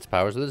shares some of its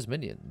powers with its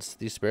minions.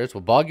 These spirits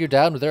will bog you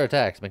down with their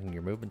attacks, making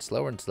your movement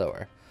slower and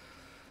slower.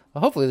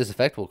 Well, hopefully this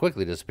effect will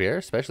quickly disappear,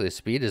 especially as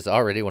speed is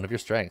already one of your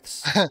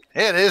strengths.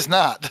 It is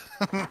not.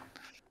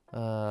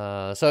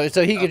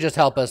 So he could just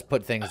help us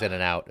put things in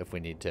and out if we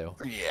need to.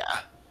 Yeah.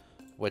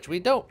 Which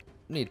we don't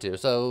need to,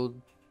 so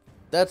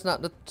that's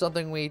not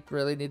something we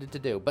really needed to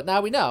do. But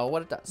now we know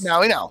what it does.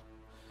 Now we know.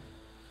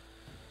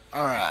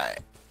 All right.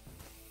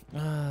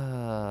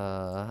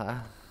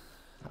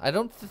 I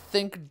don't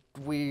think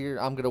I'm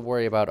going to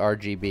worry about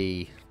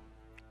RGB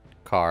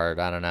card.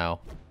 I don't know.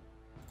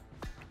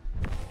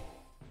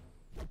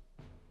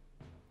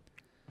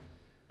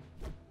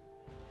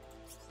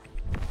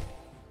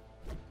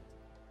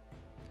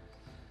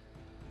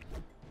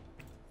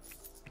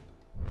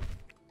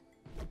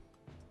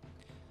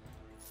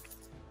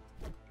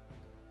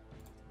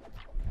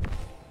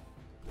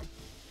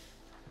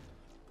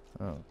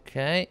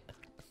 Okay.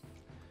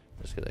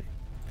 Just gonna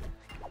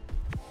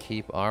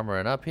keep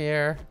armoring up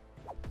here.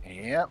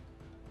 Yep.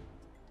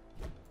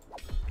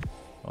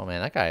 Oh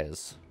man, that guy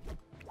is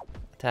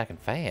attacking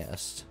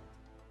fast.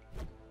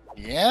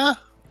 Yeah.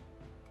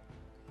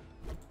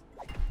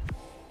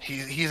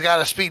 He's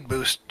got a speed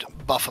boost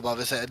buff above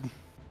his head.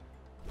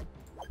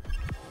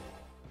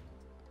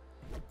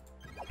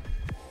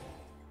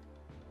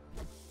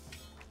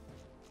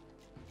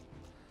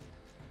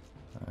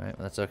 Alright,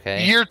 well, that's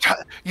okay.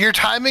 Your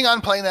timing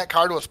on playing that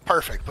card was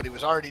perfect, but he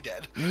was already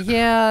dead.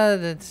 Yeah,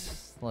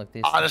 that's... Look,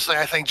 these... Honestly,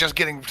 I think just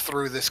getting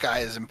through this guy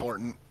is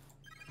important.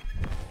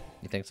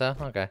 You think so?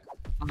 Okay.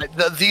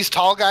 These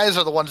tall guys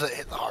are the ones that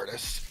hit the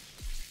hardest.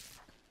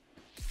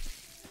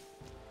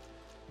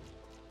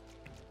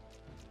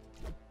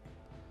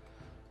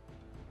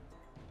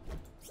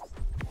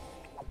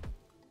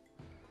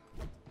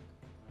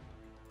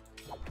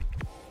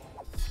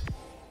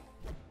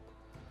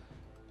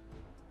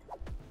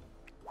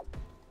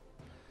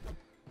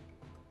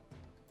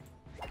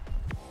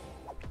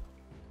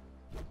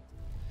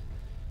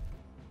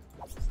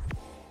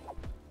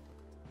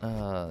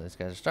 These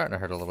guys are starting to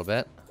hurt a little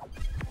bit.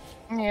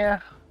 Yeah,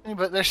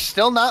 but they're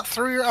still not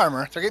through your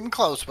armor. They're getting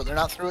close, but they're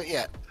not through it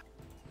yet.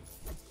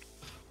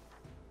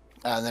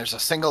 And there's a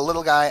single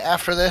little guy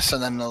after this,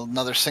 and then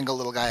another single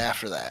little guy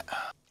after that.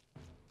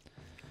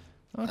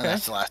 Okay. And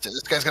that's the last.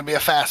 This guy's gonna be a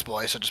fast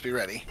boy, so just be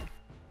ready.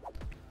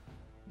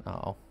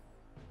 Oh.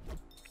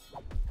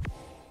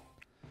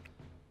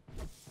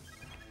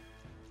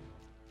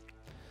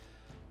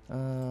 I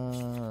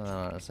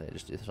don't know, say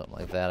just do something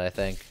like that, I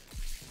think.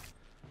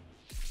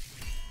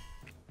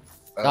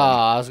 Oh,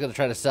 I was gonna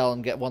try to sell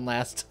and get one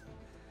last.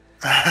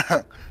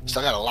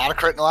 Still got a lot of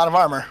crit and a lot of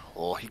armor.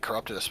 Oh, he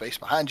corrupted a space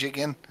behind you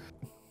again.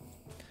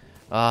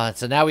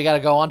 So now we gotta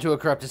go onto a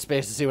corrupted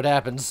space to see what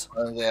happens.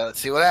 Yeah, let's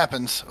see what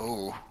happens.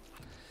 Ooh.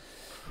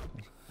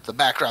 The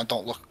background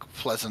don't look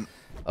pleasant.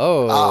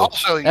 Oh.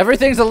 Also,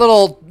 everything's a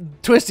little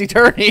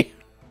twisty-turny.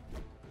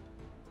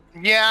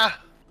 Yeah.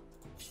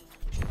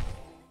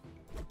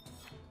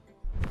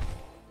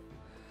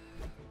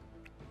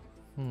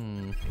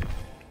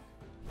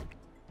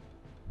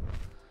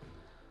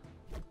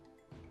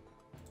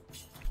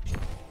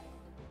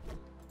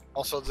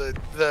 Also,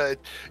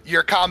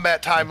 your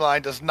combat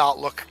timeline does not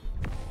look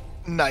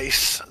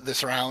nice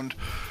this round.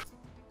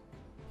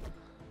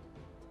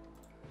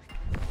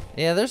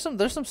 Yeah, there's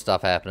some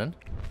stuff happening.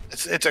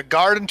 It's a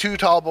guard and 2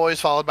 tall boys,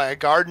 followed by a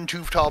guard and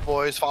 2 tall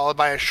boys, followed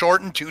by a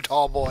short and 2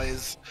 tall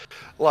boys.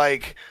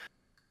 Like,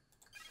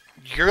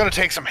 you're gonna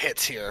take some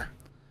hits here.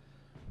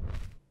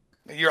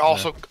 You're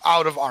also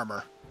out of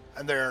armor,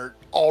 and they're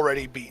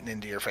already beaten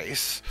into your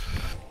face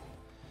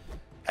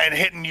and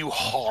hitting you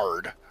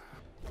hard.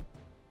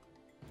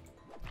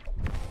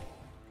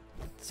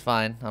 It's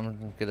fine.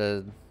 I'm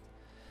gonna...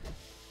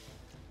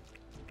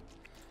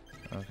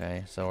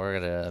 Okay, so we're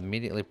gonna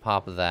immediately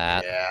pop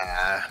that.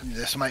 Yeah,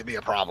 this might be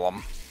a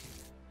problem.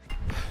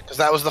 Because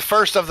that was the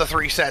first of the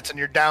 3 sets, and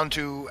you're down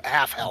to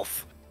half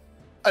health.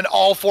 And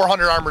all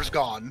 400 armor's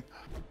gone.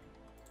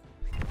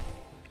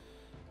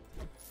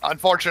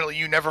 Unfortunately,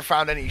 you never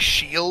found any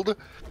shield,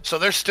 so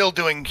they're still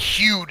doing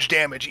huge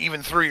damage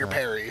even through your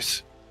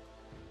parries.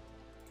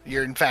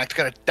 You're, in fact,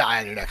 gonna die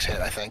on your next hit,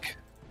 I think.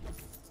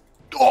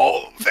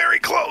 Oh, very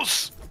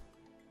close!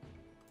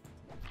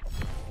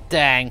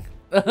 Dang.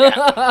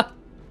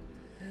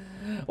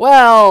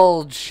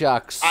 Well,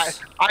 shucks.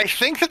 I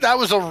think that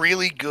was a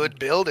really good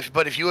build,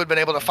 but if you had been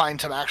able to find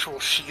some actual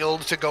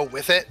shield to go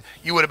with it,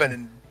 you would have been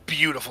in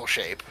beautiful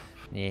shape.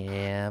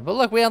 Yeah, but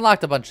look, we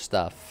unlocked a bunch of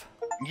stuff.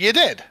 You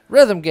did.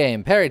 Rhythm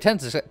game. Parry 10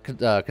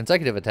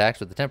 consecutive attacks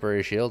with the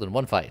temporary shield in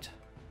one fight.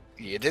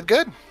 You did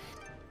good.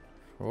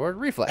 Or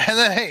reflex. And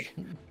then, hey.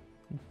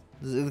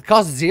 It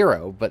costs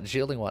 0, but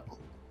shielding 1.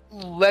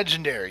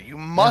 Legendary. You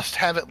must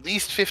have at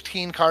least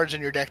 15 cards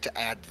in your deck to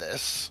add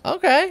this.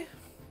 Okay.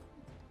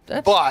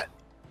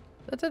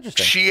 That's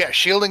interesting. Yeah,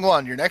 shielding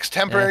 1. Your next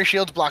temporary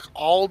shields block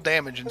all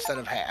damage instead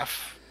of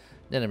half.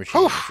 Then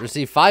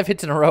receive 5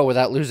 hits in a row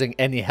without losing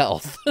any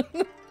health.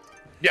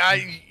 Yeah,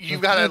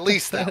 you've got at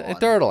least that one.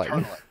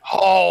 Turtling.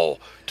 Oh,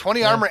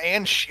 20 armor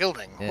and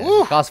shielding.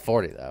 Yeah, cost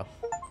 40, though.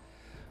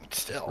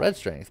 Still. Red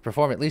strength.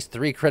 Perform at least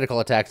 3 critical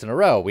attacks in a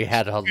row. We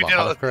had a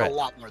lot of crit. A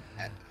lot more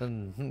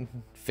than that.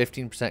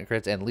 15%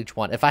 crits and leech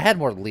 1. If I had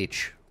more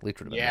leech would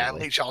have been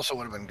lovely. Leech also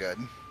would have been good.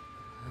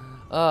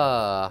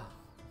 So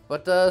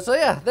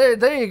yeah,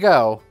 there you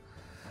go.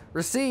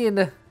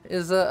 Racine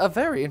is a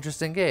very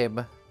interesting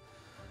game.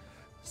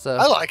 So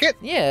I like it.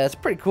 Yeah, it's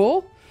pretty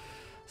cool.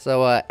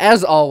 So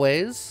as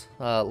always,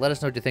 let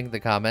us know what you think in the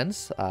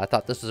comments. I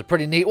thought this was a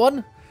pretty neat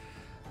one.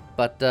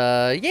 But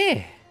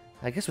yeah,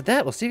 I guess with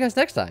that, we'll see you guys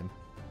next time.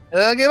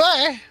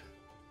 Goodbye.